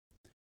thee.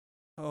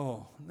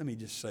 Oh, let me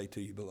just say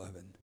to you,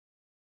 beloved,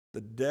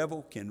 the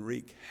devil can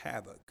wreak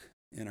havoc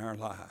in our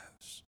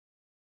lives.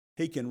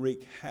 He can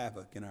wreak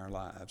havoc in our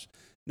lives.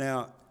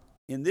 Now,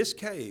 in this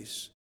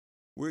case,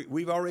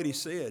 we've already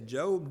said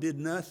Job did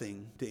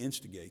nothing to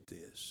instigate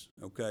this,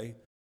 okay?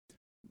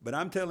 But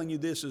I'm telling you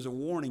this as a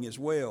warning as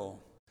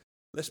well.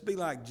 Let's be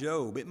like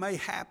Job. It may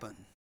happen,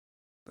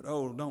 but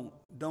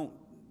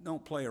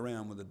don't play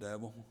around with the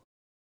devil.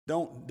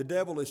 The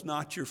devil is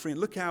not your friend.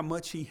 Look how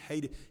much he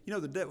hated.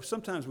 The devil,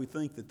 sometimes we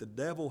think that the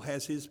devil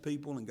has his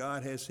people and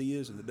God has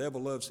his, and the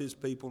devil loves his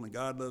people and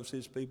God loves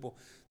his people.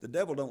 The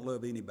devil don't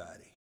love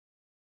anybody.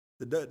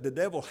 The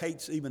devil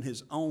hates even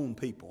his own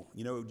people.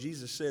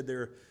 Jesus said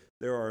there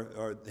there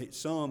are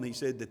some, he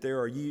said,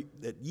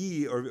 that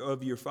ye are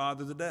of your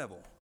father the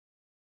devil.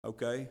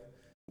 Okay?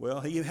 Well,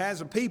 he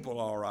has a people,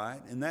 all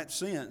right, in that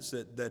sense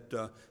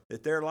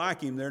that they're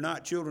like him. They're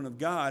not children of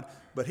God,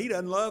 but he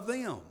doesn't love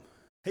them.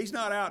 He's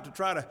not out to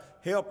try to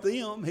help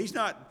them. He's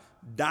not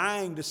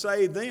dying to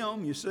save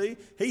them, you see.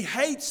 He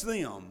hates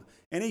them,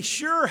 and he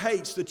sure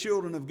hates the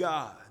children of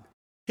God.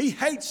 He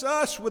hates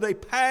us with a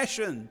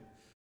passion.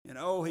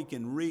 And he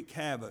can wreak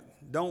havoc.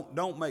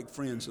 Don't make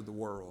friends of the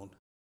world.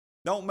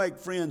 Don't make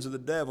friends of the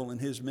devil and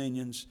his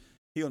minions.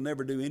 He'll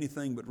never do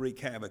anything but wreak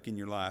havoc in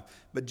your life.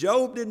 But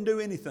Job didn't do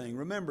anything.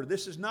 Remember,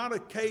 this is not a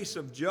case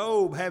of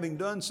Job having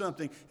done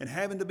something and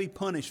having to be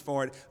punished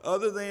for it,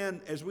 other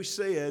than, as we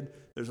said,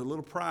 there's a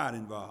little pride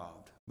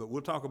involved. But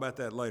we'll talk about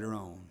that later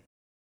on.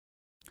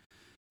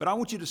 But I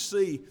want you to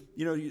see,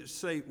 you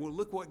say, well,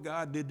 look what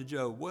God did to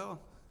Job. Well,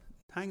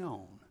 hang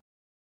on.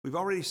 We've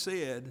already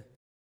said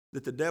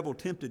that the devil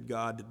tempted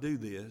God to do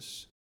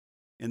this,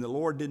 and the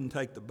Lord didn't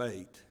take the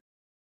bait.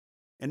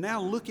 And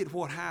now look at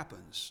what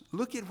happens.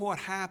 Look at what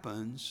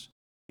happens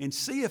and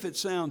see if it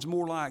sounds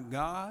more like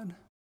God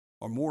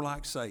or more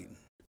like Satan.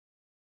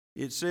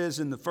 It says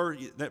in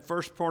that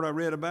first part I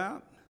read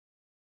about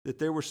that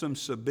there were some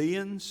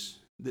Sabaeans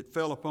that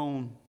fell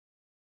upon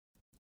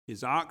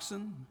his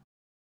oxen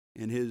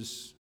and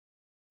his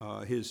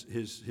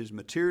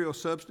material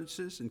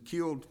substances and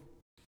killed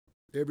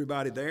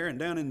everybody there. And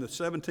down in the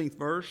 17th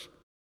verse,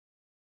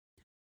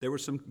 there were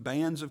some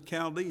bands of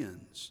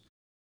Chaldeans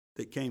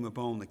that came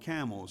upon the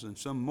camels and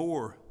some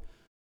more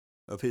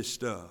of his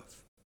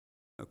stuff.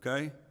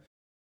 Okay?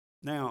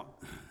 Now,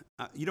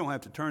 you don't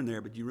have to turn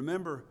there, but you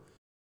remember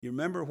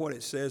what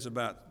it says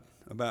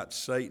about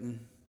Satan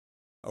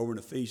over in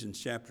Ephesians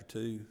chapter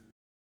 2?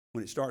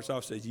 When it starts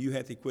off, it says, you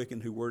hath he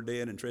quickened who were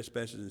dead in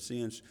trespasses and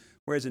sins,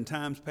 whereas in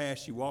times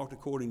past you walked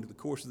according to the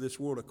course of this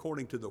world,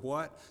 according to the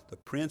what? The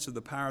prince of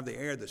the power of the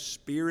air, the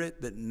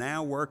spirit that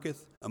now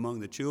worketh among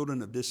the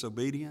children of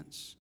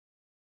disobedience.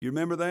 You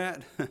remember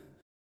that?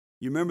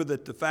 You remember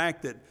that the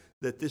fact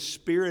that this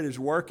spirit is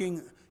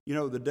working,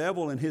 the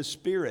devil and his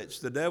spirits,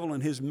 the devil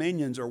and his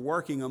minions are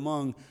working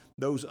among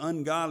those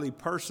ungodly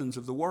persons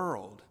of the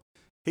world.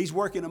 He's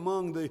working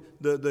among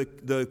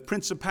the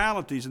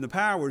principalities and the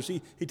powers.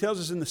 He tells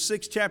us in the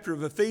 6th chapter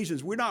of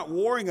Ephesians, we're not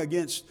warring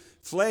against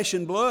flesh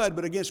and blood,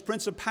 but against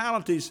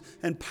principalities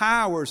and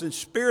powers and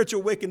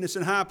spiritual wickedness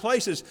in high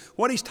places.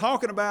 What he's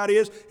talking about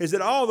is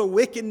that all the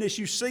wickedness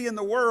you see in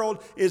the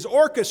world is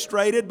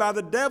orchestrated by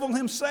the devil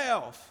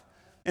himself.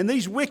 And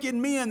these wicked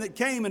men that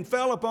came and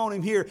fell upon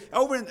him here,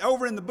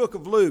 over in the book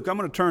of Luke, I'm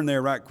going to turn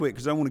there right quick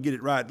because I want to get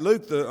it right.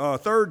 Luke, the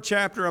 3rd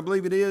chapter, I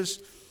believe it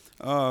is,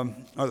 or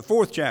the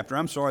 4th chapter,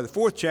 the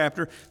 4th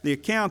chapter, the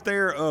account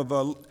there of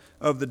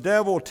the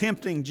devil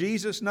tempting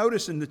Jesus.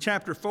 Notice in the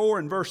chapter 4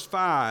 and verse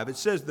 5, it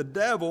says, the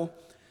devil,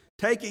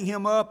 taking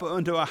him up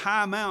unto a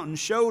high mountain,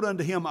 showed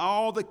unto him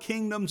all the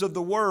kingdoms of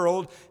the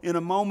world in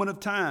a moment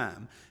of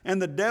time.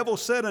 And the devil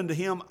said unto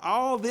him,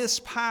 all this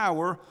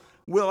power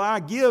will I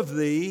give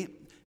thee,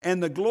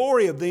 and the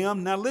glory of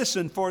them. Now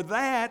listen, for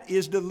that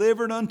is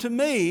delivered unto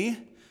me,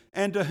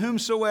 and to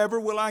whomsoever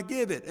will I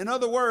give it. In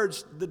other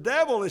words, the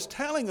devil is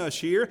telling us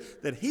here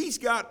that he's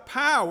got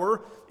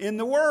power in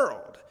the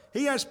world.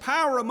 He has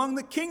power among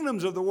the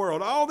kingdoms of the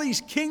world. All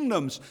these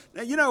kingdoms.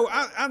 Now,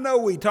 I know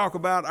we talk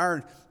about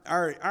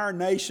our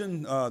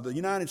nation, the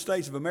United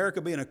States of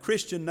America, being a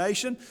Christian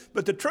nation,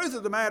 but the truth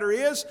of the matter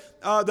is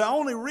the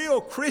only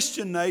real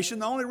Christian nation,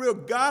 the only real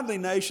godly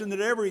nation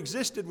that ever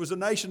existed was the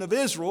nation of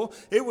Israel.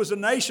 It was a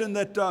nation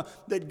that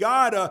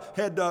God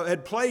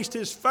had placed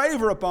his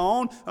favor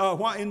upon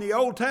in the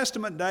Old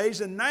Testament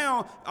days, and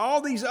now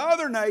all these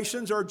other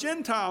nations are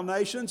Gentile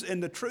nations,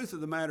 and the truth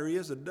of the matter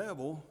is the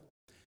devil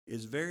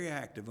is very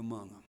active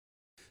among them.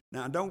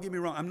 Now, don't get me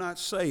wrong, I'm not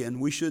saying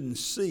we shouldn't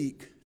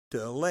seek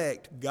to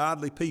elect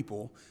godly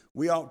people.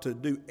 We ought to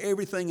do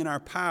everything in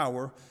our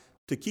power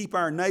to keep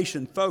our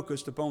nation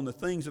focused upon the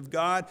things of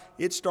God.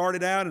 It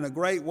started out in a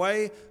great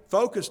way,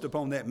 focused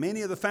upon that.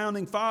 Many of the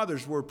founding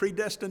fathers were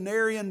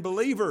predestinarian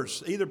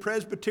believers, either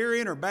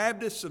Presbyterian or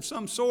Baptists of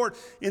some sort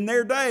in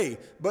their day.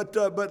 But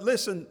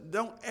listen,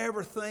 don't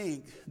ever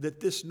think that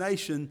this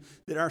nation,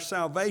 that our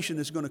salvation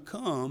is going to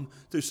come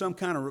through some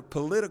kind of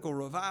political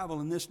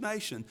revival in this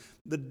nation.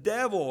 The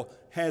devil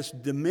has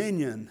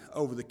dominion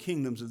over the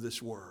kingdoms of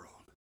this world.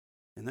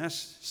 And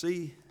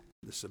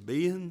the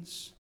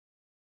Sabaeans,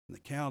 the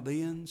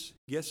Chaldeans,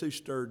 guess who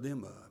stirred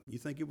them up? You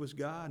think it was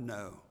God?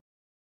 No,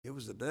 it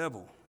was the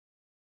devil.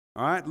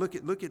 All right, look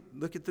at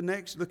the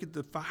next. Look at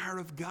the fire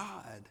of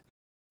God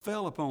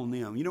fell upon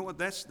them. You know what?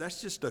 That's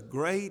just a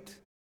great.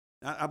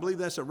 I believe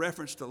that's a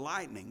reference to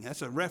lightning.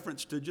 That's a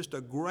reference to just a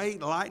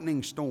great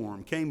lightning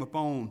storm came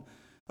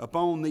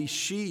upon these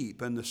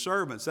sheep and the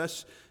servants.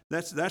 That's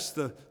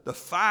the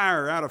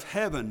fire out of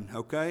heaven.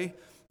 Okay,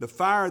 the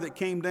fire that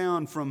came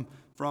down from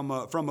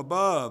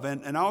above,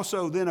 and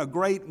also then a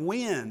great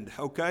wind,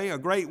 okay? A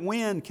great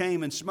wind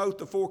came and smote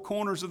the four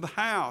corners of the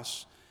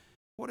house.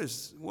 What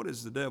is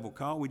the devil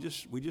called? We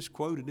just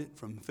quoted it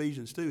from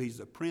Ephesians 2. He's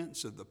the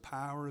prince of the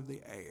power of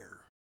the air.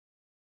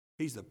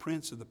 He's the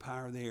prince of the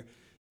power of the air.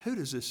 Who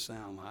does this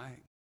sound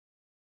like?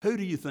 Who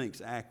do you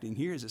think's acting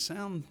here? Does it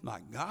sound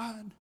like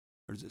God,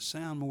 or does it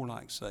sound more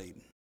like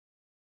Satan?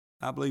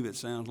 I believe it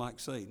sounds like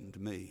Satan to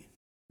me.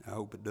 I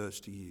hope it does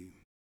to you.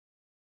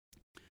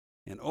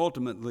 And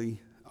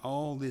ultimately,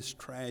 all this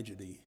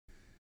tragedy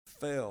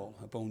fell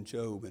upon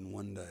Job in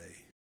one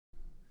day.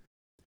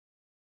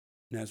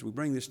 Now, as we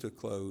bring this to a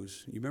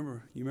close, you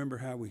remember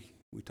how we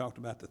talked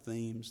about the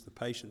themes, the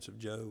patience of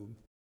Job,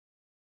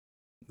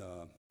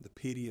 the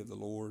pity of the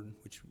Lord,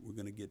 which we're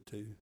going to get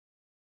to,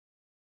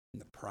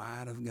 and the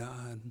pride of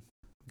God,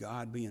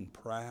 God being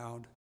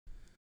proud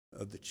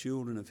of the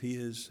children of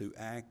His who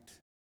act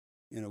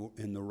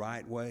in the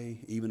right way,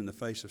 even in the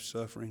face of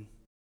suffering.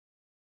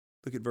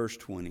 Look at verse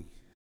 20.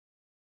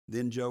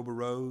 Then Job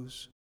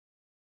arose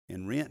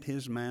and rent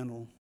his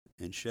mantle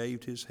and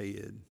shaved his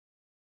head.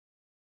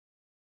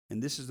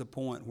 And this is the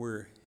point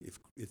where,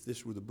 if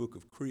this were the book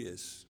of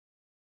Chris,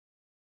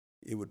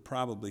 it would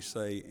probably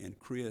say, and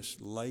Chris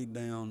laid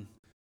down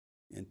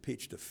and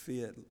pitched a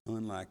fit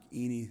unlike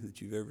any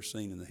that you've ever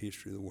seen in the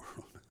history of the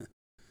world,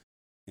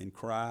 and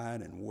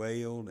cried and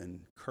wailed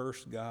and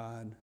cursed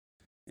God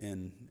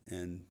and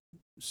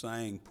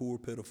sang, poor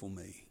pitiful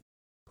me,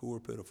 poor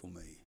pitiful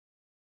me.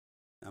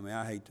 I mean,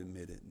 I hate to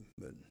admit it,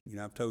 but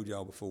I've told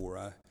y'all before,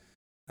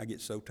 I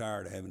get so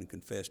tired of having to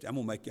confess. I'm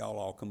going to make y'all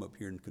all come up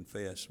here and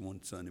confess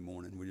one Sunday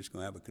morning. We're just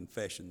going to have a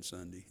confession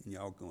Sunday, and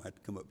y'all going to have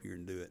to come up here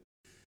and do it.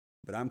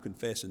 But I'm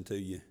confessing to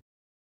you,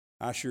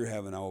 I sure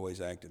haven't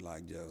always acted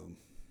like Job.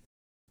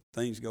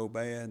 Things go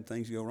bad,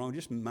 things go wrong,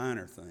 just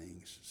minor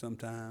things.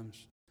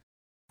 Sometimes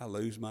I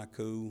lose my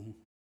cool.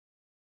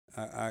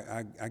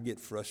 I get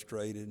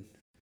frustrated,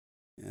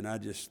 and I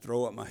just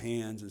throw up my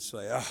hands and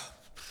say,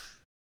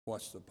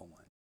 what's the point?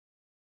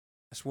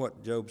 That's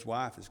what Job's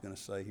wife is going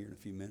to say here in a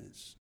few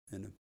minutes,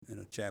 in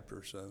a chapter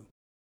or so.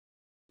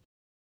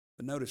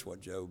 But notice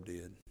what Job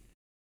did.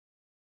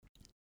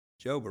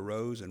 Job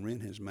arose and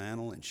rent his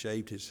mantle and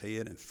shaved his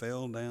head and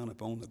fell down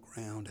upon the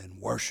ground and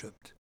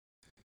worshipped.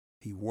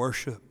 He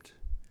worshipped.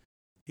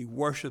 He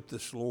worshipped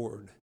this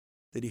Lord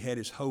that he had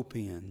his hope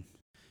in.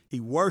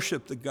 He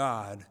worshipped the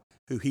God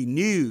who he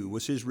knew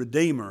was his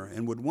Redeemer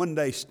and would one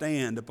day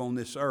stand upon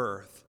this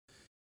earth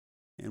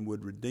and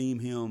would redeem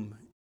him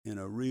in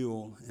a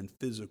real and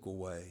physical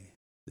way,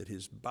 that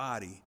his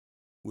body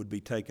would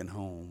be taken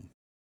home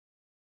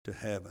to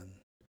heaven.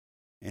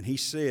 And he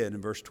said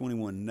in verse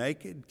 21,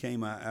 naked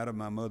came I out of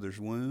my mother's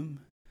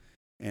womb,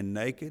 and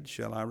naked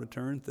shall I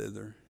return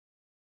thither.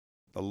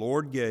 The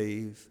Lord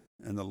gave,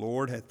 and the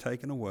Lord hath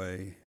taken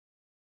away.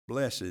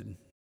 Blessed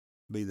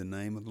be the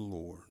name of the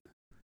Lord.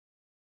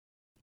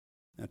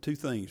 Now, two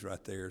things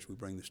right there as we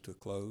bring this to a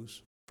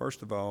close.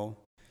 First of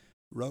all,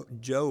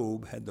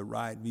 Job had the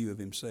right view of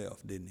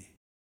himself, didn't he?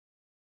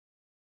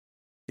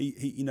 We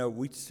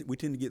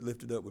tend to get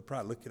lifted up. We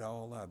probably look at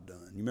all I've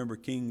done. You remember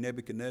King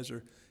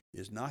Nebuchadnezzar,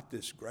 is not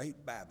this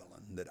great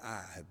Babylon that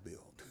I have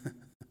built.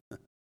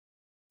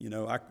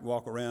 I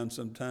walk around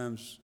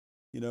sometimes,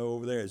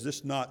 over there. Is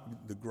this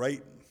not the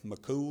great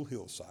McCool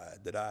hillside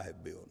that I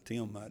have built?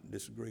 Tim might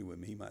disagree with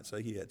me. He might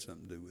say he had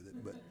something to do with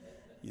it. But,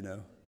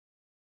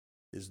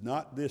 is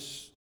not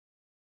this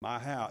my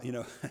house?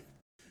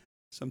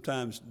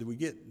 Sometimes do we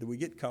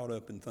get caught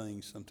up in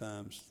things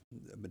sometimes,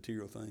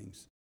 material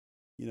things?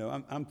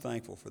 I'm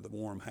thankful for the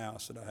warm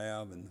house that I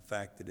have and the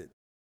fact that it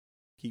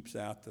keeps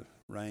out the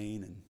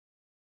rain. And,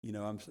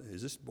 I'm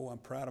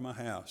proud of my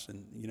house.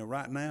 And,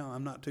 right now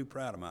I'm not too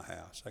proud of my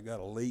house. I got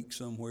a leak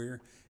somewhere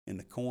in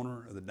the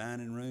corner of the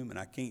dining room and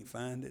I can't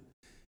find it.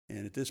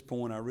 And at this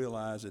point I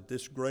realize that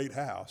this great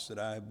house that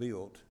I have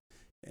built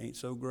ain't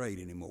so great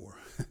anymore.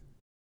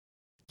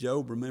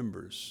 Job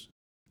remembers,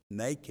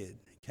 naked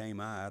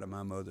came I out of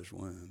my mother's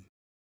womb,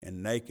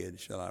 and naked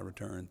shall I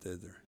return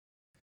thither.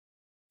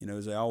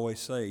 As they always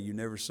say, you've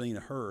never seen a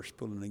hearse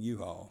pulling a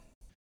U-Haul.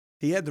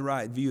 He had the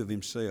right view of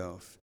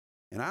himself.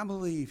 And I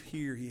believe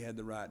here he had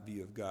the right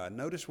view of God.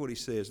 Notice what he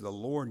says, the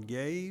Lord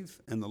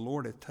gave and the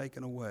Lord hath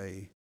taken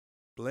away.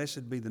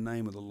 Blessed be the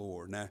name of the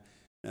Lord. Now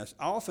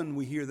often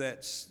we hear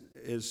that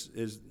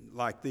is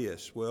like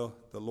this. Well,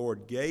 the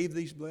Lord gave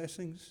these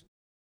blessings.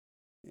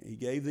 He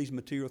gave these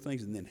material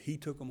things and then he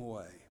took them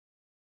away.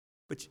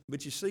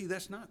 But you see,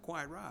 that's not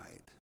quite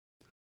right.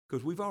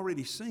 Because we've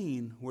already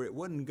seen where it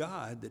wasn't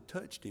God that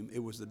touched him.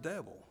 It was the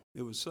devil.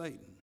 It was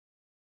Satan.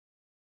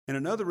 And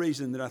another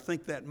reason that I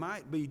think that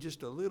might be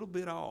just a little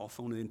bit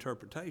off on the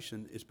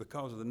interpretation is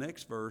because of the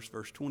next verse,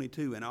 verse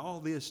 22. And all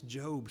this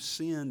Job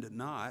sinned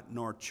not,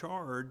 nor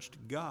charged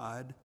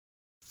God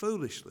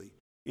foolishly.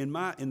 In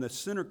the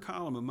center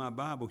column of my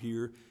Bible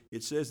here,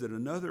 it says that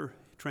another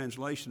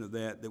translation of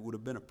that would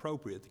have been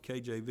appropriate, the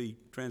KJV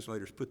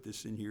translators put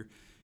this in here,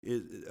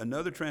 is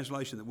another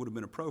translation that would have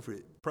been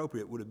appropriate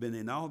would have been,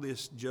 in all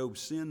this Job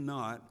sinned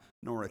not,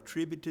 nor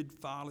attributed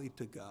folly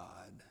to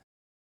God.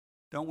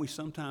 Don't we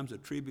sometimes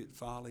attribute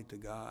folly to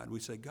God?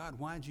 We say, God,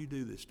 why did you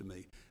do this to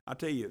me? I'll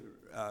tell you,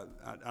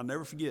 I'll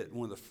never forget,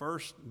 one of the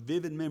first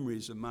vivid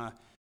memories of my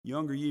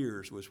younger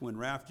years was when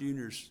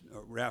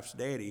Ralph's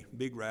daddy,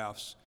 Big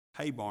Ralph's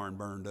hay barn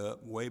burned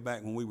up way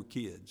back when we were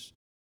kids.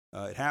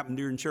 It happened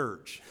during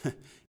church,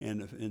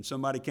 and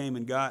somebody came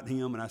and got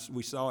him, and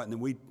we saw it, and then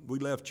we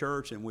left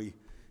church, and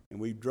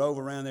we drove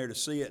around there to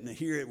see it, and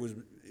here it was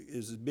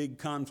a big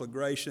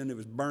conflagration. It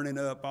was burning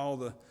up all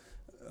the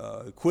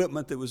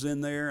equipment that was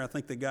in there. I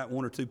think they got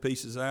one or two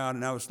pieces out,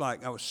 and I was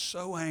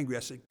so angry.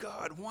 I said,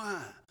 God,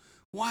 why?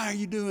 Why are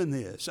you doing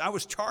this? I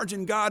was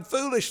charging God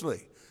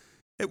foolishly.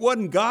 It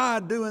wasn't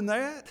God doing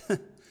that.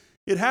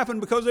 It happened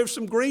because there was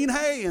some green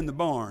hay in the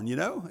barn, you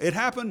know. It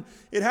happened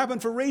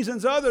for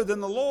reasons other than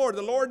the Lord.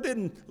 The Lord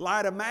didn't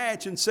light a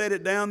match and set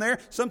it down there.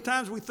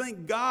 Sometimes we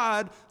think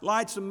God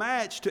lights a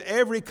match to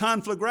every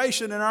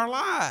conflagration in our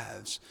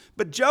lives.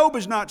 But Job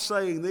is not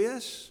saying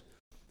this.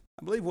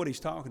 I believe what he's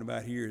talking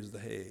about here is the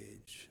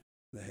hedge.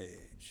 The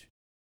hedge.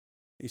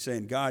 He's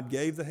saying God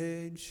gave the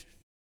hedge,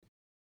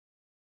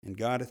 and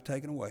God hath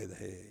taken away the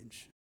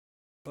hedge.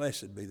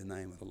 Blessed be the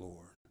name of the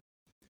Lord.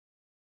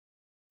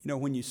 You know,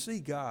 when you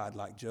see God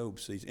like Job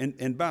sees,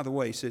 and by the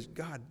way, he says,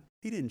 God,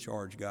 he didn't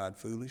charge God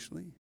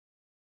foolishly.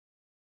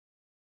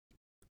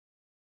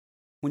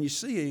 When you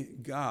see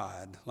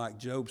God like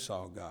Job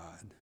saw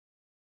God,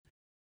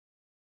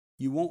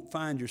 you won't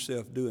find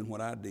yourself doing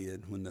what I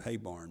did when the hay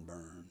barn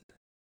burned.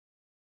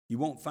 You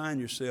won't find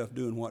yourself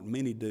doing what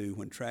many do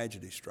when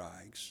tragedy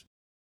strikes.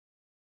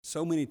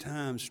 So many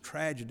times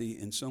tragedy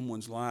in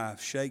someone's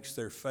life shakes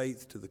their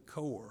faith to the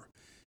core.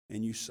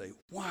 And you say,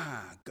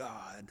 why,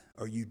 God,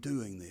 are you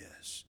doing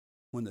this?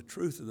 When the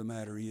truth of the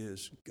matter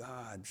is,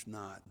 God's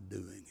not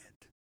doing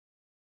it.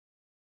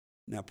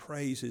 Now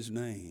praise his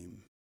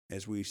name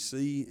as we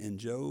see in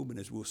Job and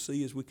as we'll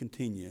see as we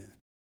continue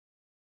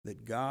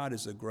that God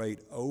is a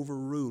great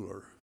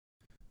overruler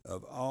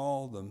of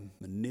all the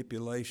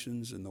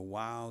manipulations and the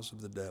wiles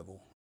of the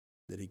devil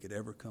that he could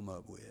ever come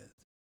up with.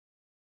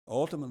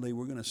 Ultimately,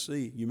 we're going to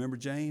see, you remember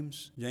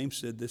James? James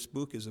said this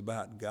book is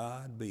about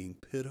God being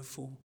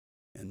pitiful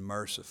and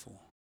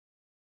merciful.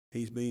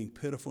 He's being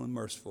pitiful and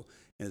merciful.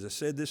 And as I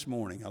said this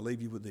morning, I'll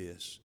leave you with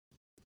this.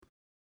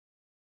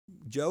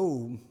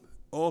 Job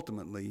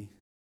ultimately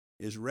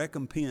is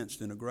recompensed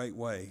in a great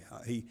way.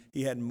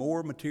 He had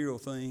more material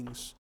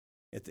things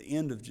at the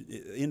end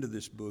of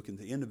this book and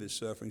the end of his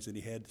sufferings than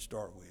he had to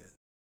start with.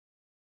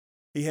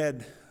 He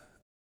had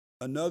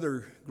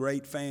another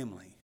great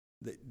family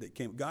that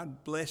came.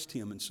 God blessed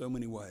him in so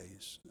many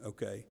ways,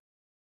 okay?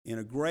 In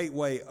a great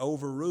way,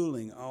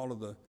 overruling all of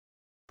the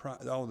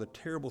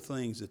terrible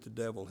things that the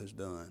devil has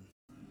done.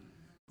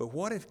 But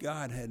what if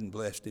God hadn't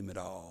blessed him at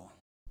all?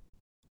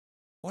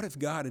 What if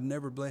God had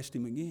never blessed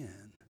him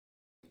again?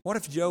 What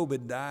if Job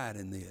had died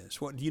in this?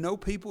 Do you know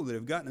people that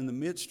have gotten in the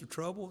midst of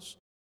troubles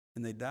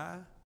and they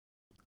die?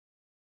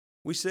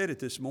 We said it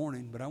this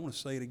morning, but I want to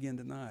say it again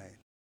tonight.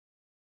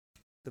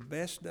 The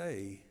best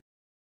day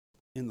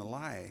in the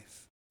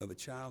life of a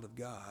child of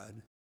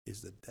God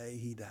is the day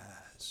he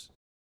dies.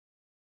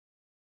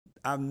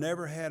 I've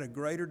never had a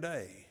greater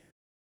day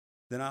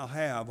than I'll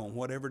have on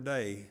whatever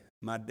day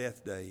my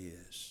death day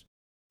is.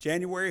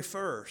 January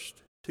 1st,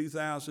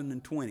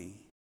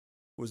 2020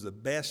 was the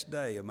best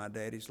day of my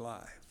daddy's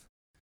life.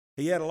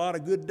 He had a lot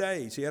of good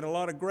days. He had a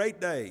lot of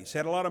great days. He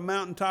had a lot of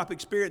mountaintop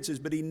experiences,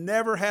 but he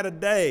never had a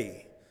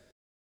day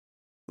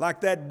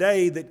like that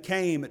day that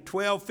came at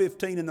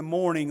 12:15 in the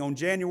morning on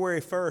January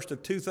 1st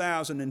of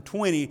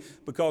 2020,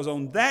 because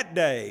on that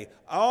day,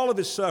 all of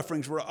his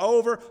sufferings were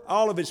over,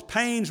 all of his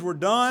pains were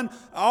done,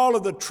 all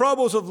of the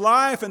troubles of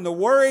life and the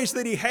worries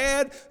that he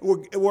had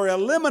were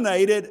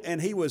eliminated,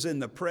 and he was in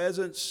the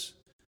presence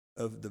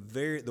of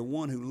the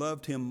one who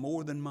loved him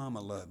more than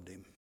Mama loved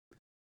him,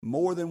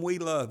 more than we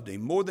loved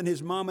him, more than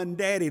his mom and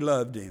daddy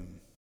loved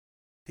him.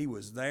 He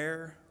was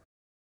there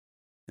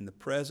in the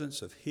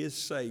presence of his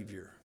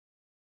Savior.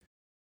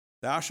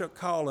 Thou shalt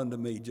call unto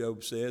me,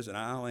 Job says, and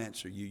I'll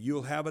answer you.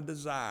 You'll have a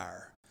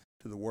desire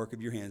to the work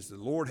of your hands. The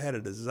Lord had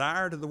a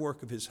desire to the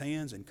work of his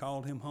hands and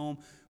called him home.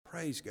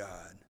 Praise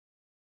God.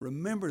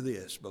 Remember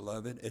this,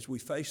 beloved, as we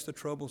face the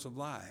troubles of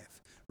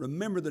life.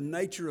 Remember the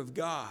nature of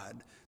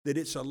God, that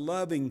it's a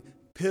loving,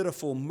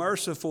 pitiful,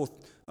 merciful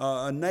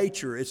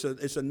nature. It's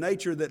a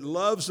nature that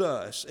loves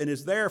us and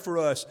is there for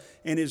us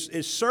and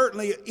is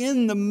certainly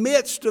in the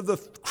midst of the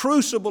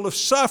crucible of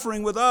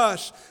suffering with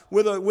us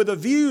with a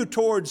view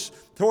towards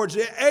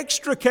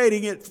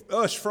extricating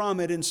us from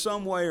it in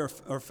some way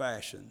or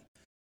fashion,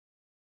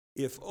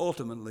 if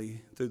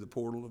ultimately through the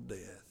portal of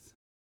death.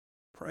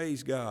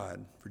 Praise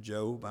God for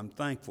Job. I'm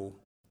thankful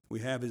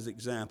we have his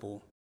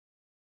example.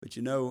 But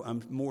you know,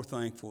 I'm more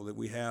thankful that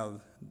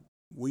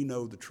we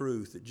know the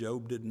truth that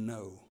Job didn't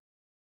know.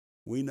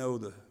 We know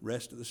the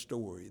rest of the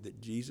story,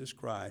 that Jesus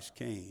Christ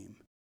came.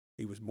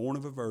 He was born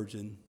of a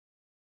virgin.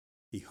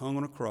 He hung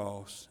on a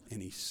cross,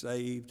 and he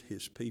saved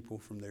his people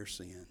from their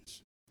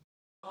sins.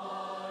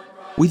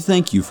 We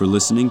thank you for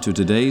listening to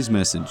today's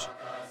message.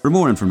 For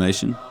more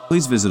information,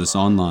 please visit us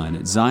online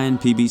at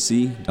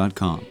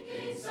zionpbc.com.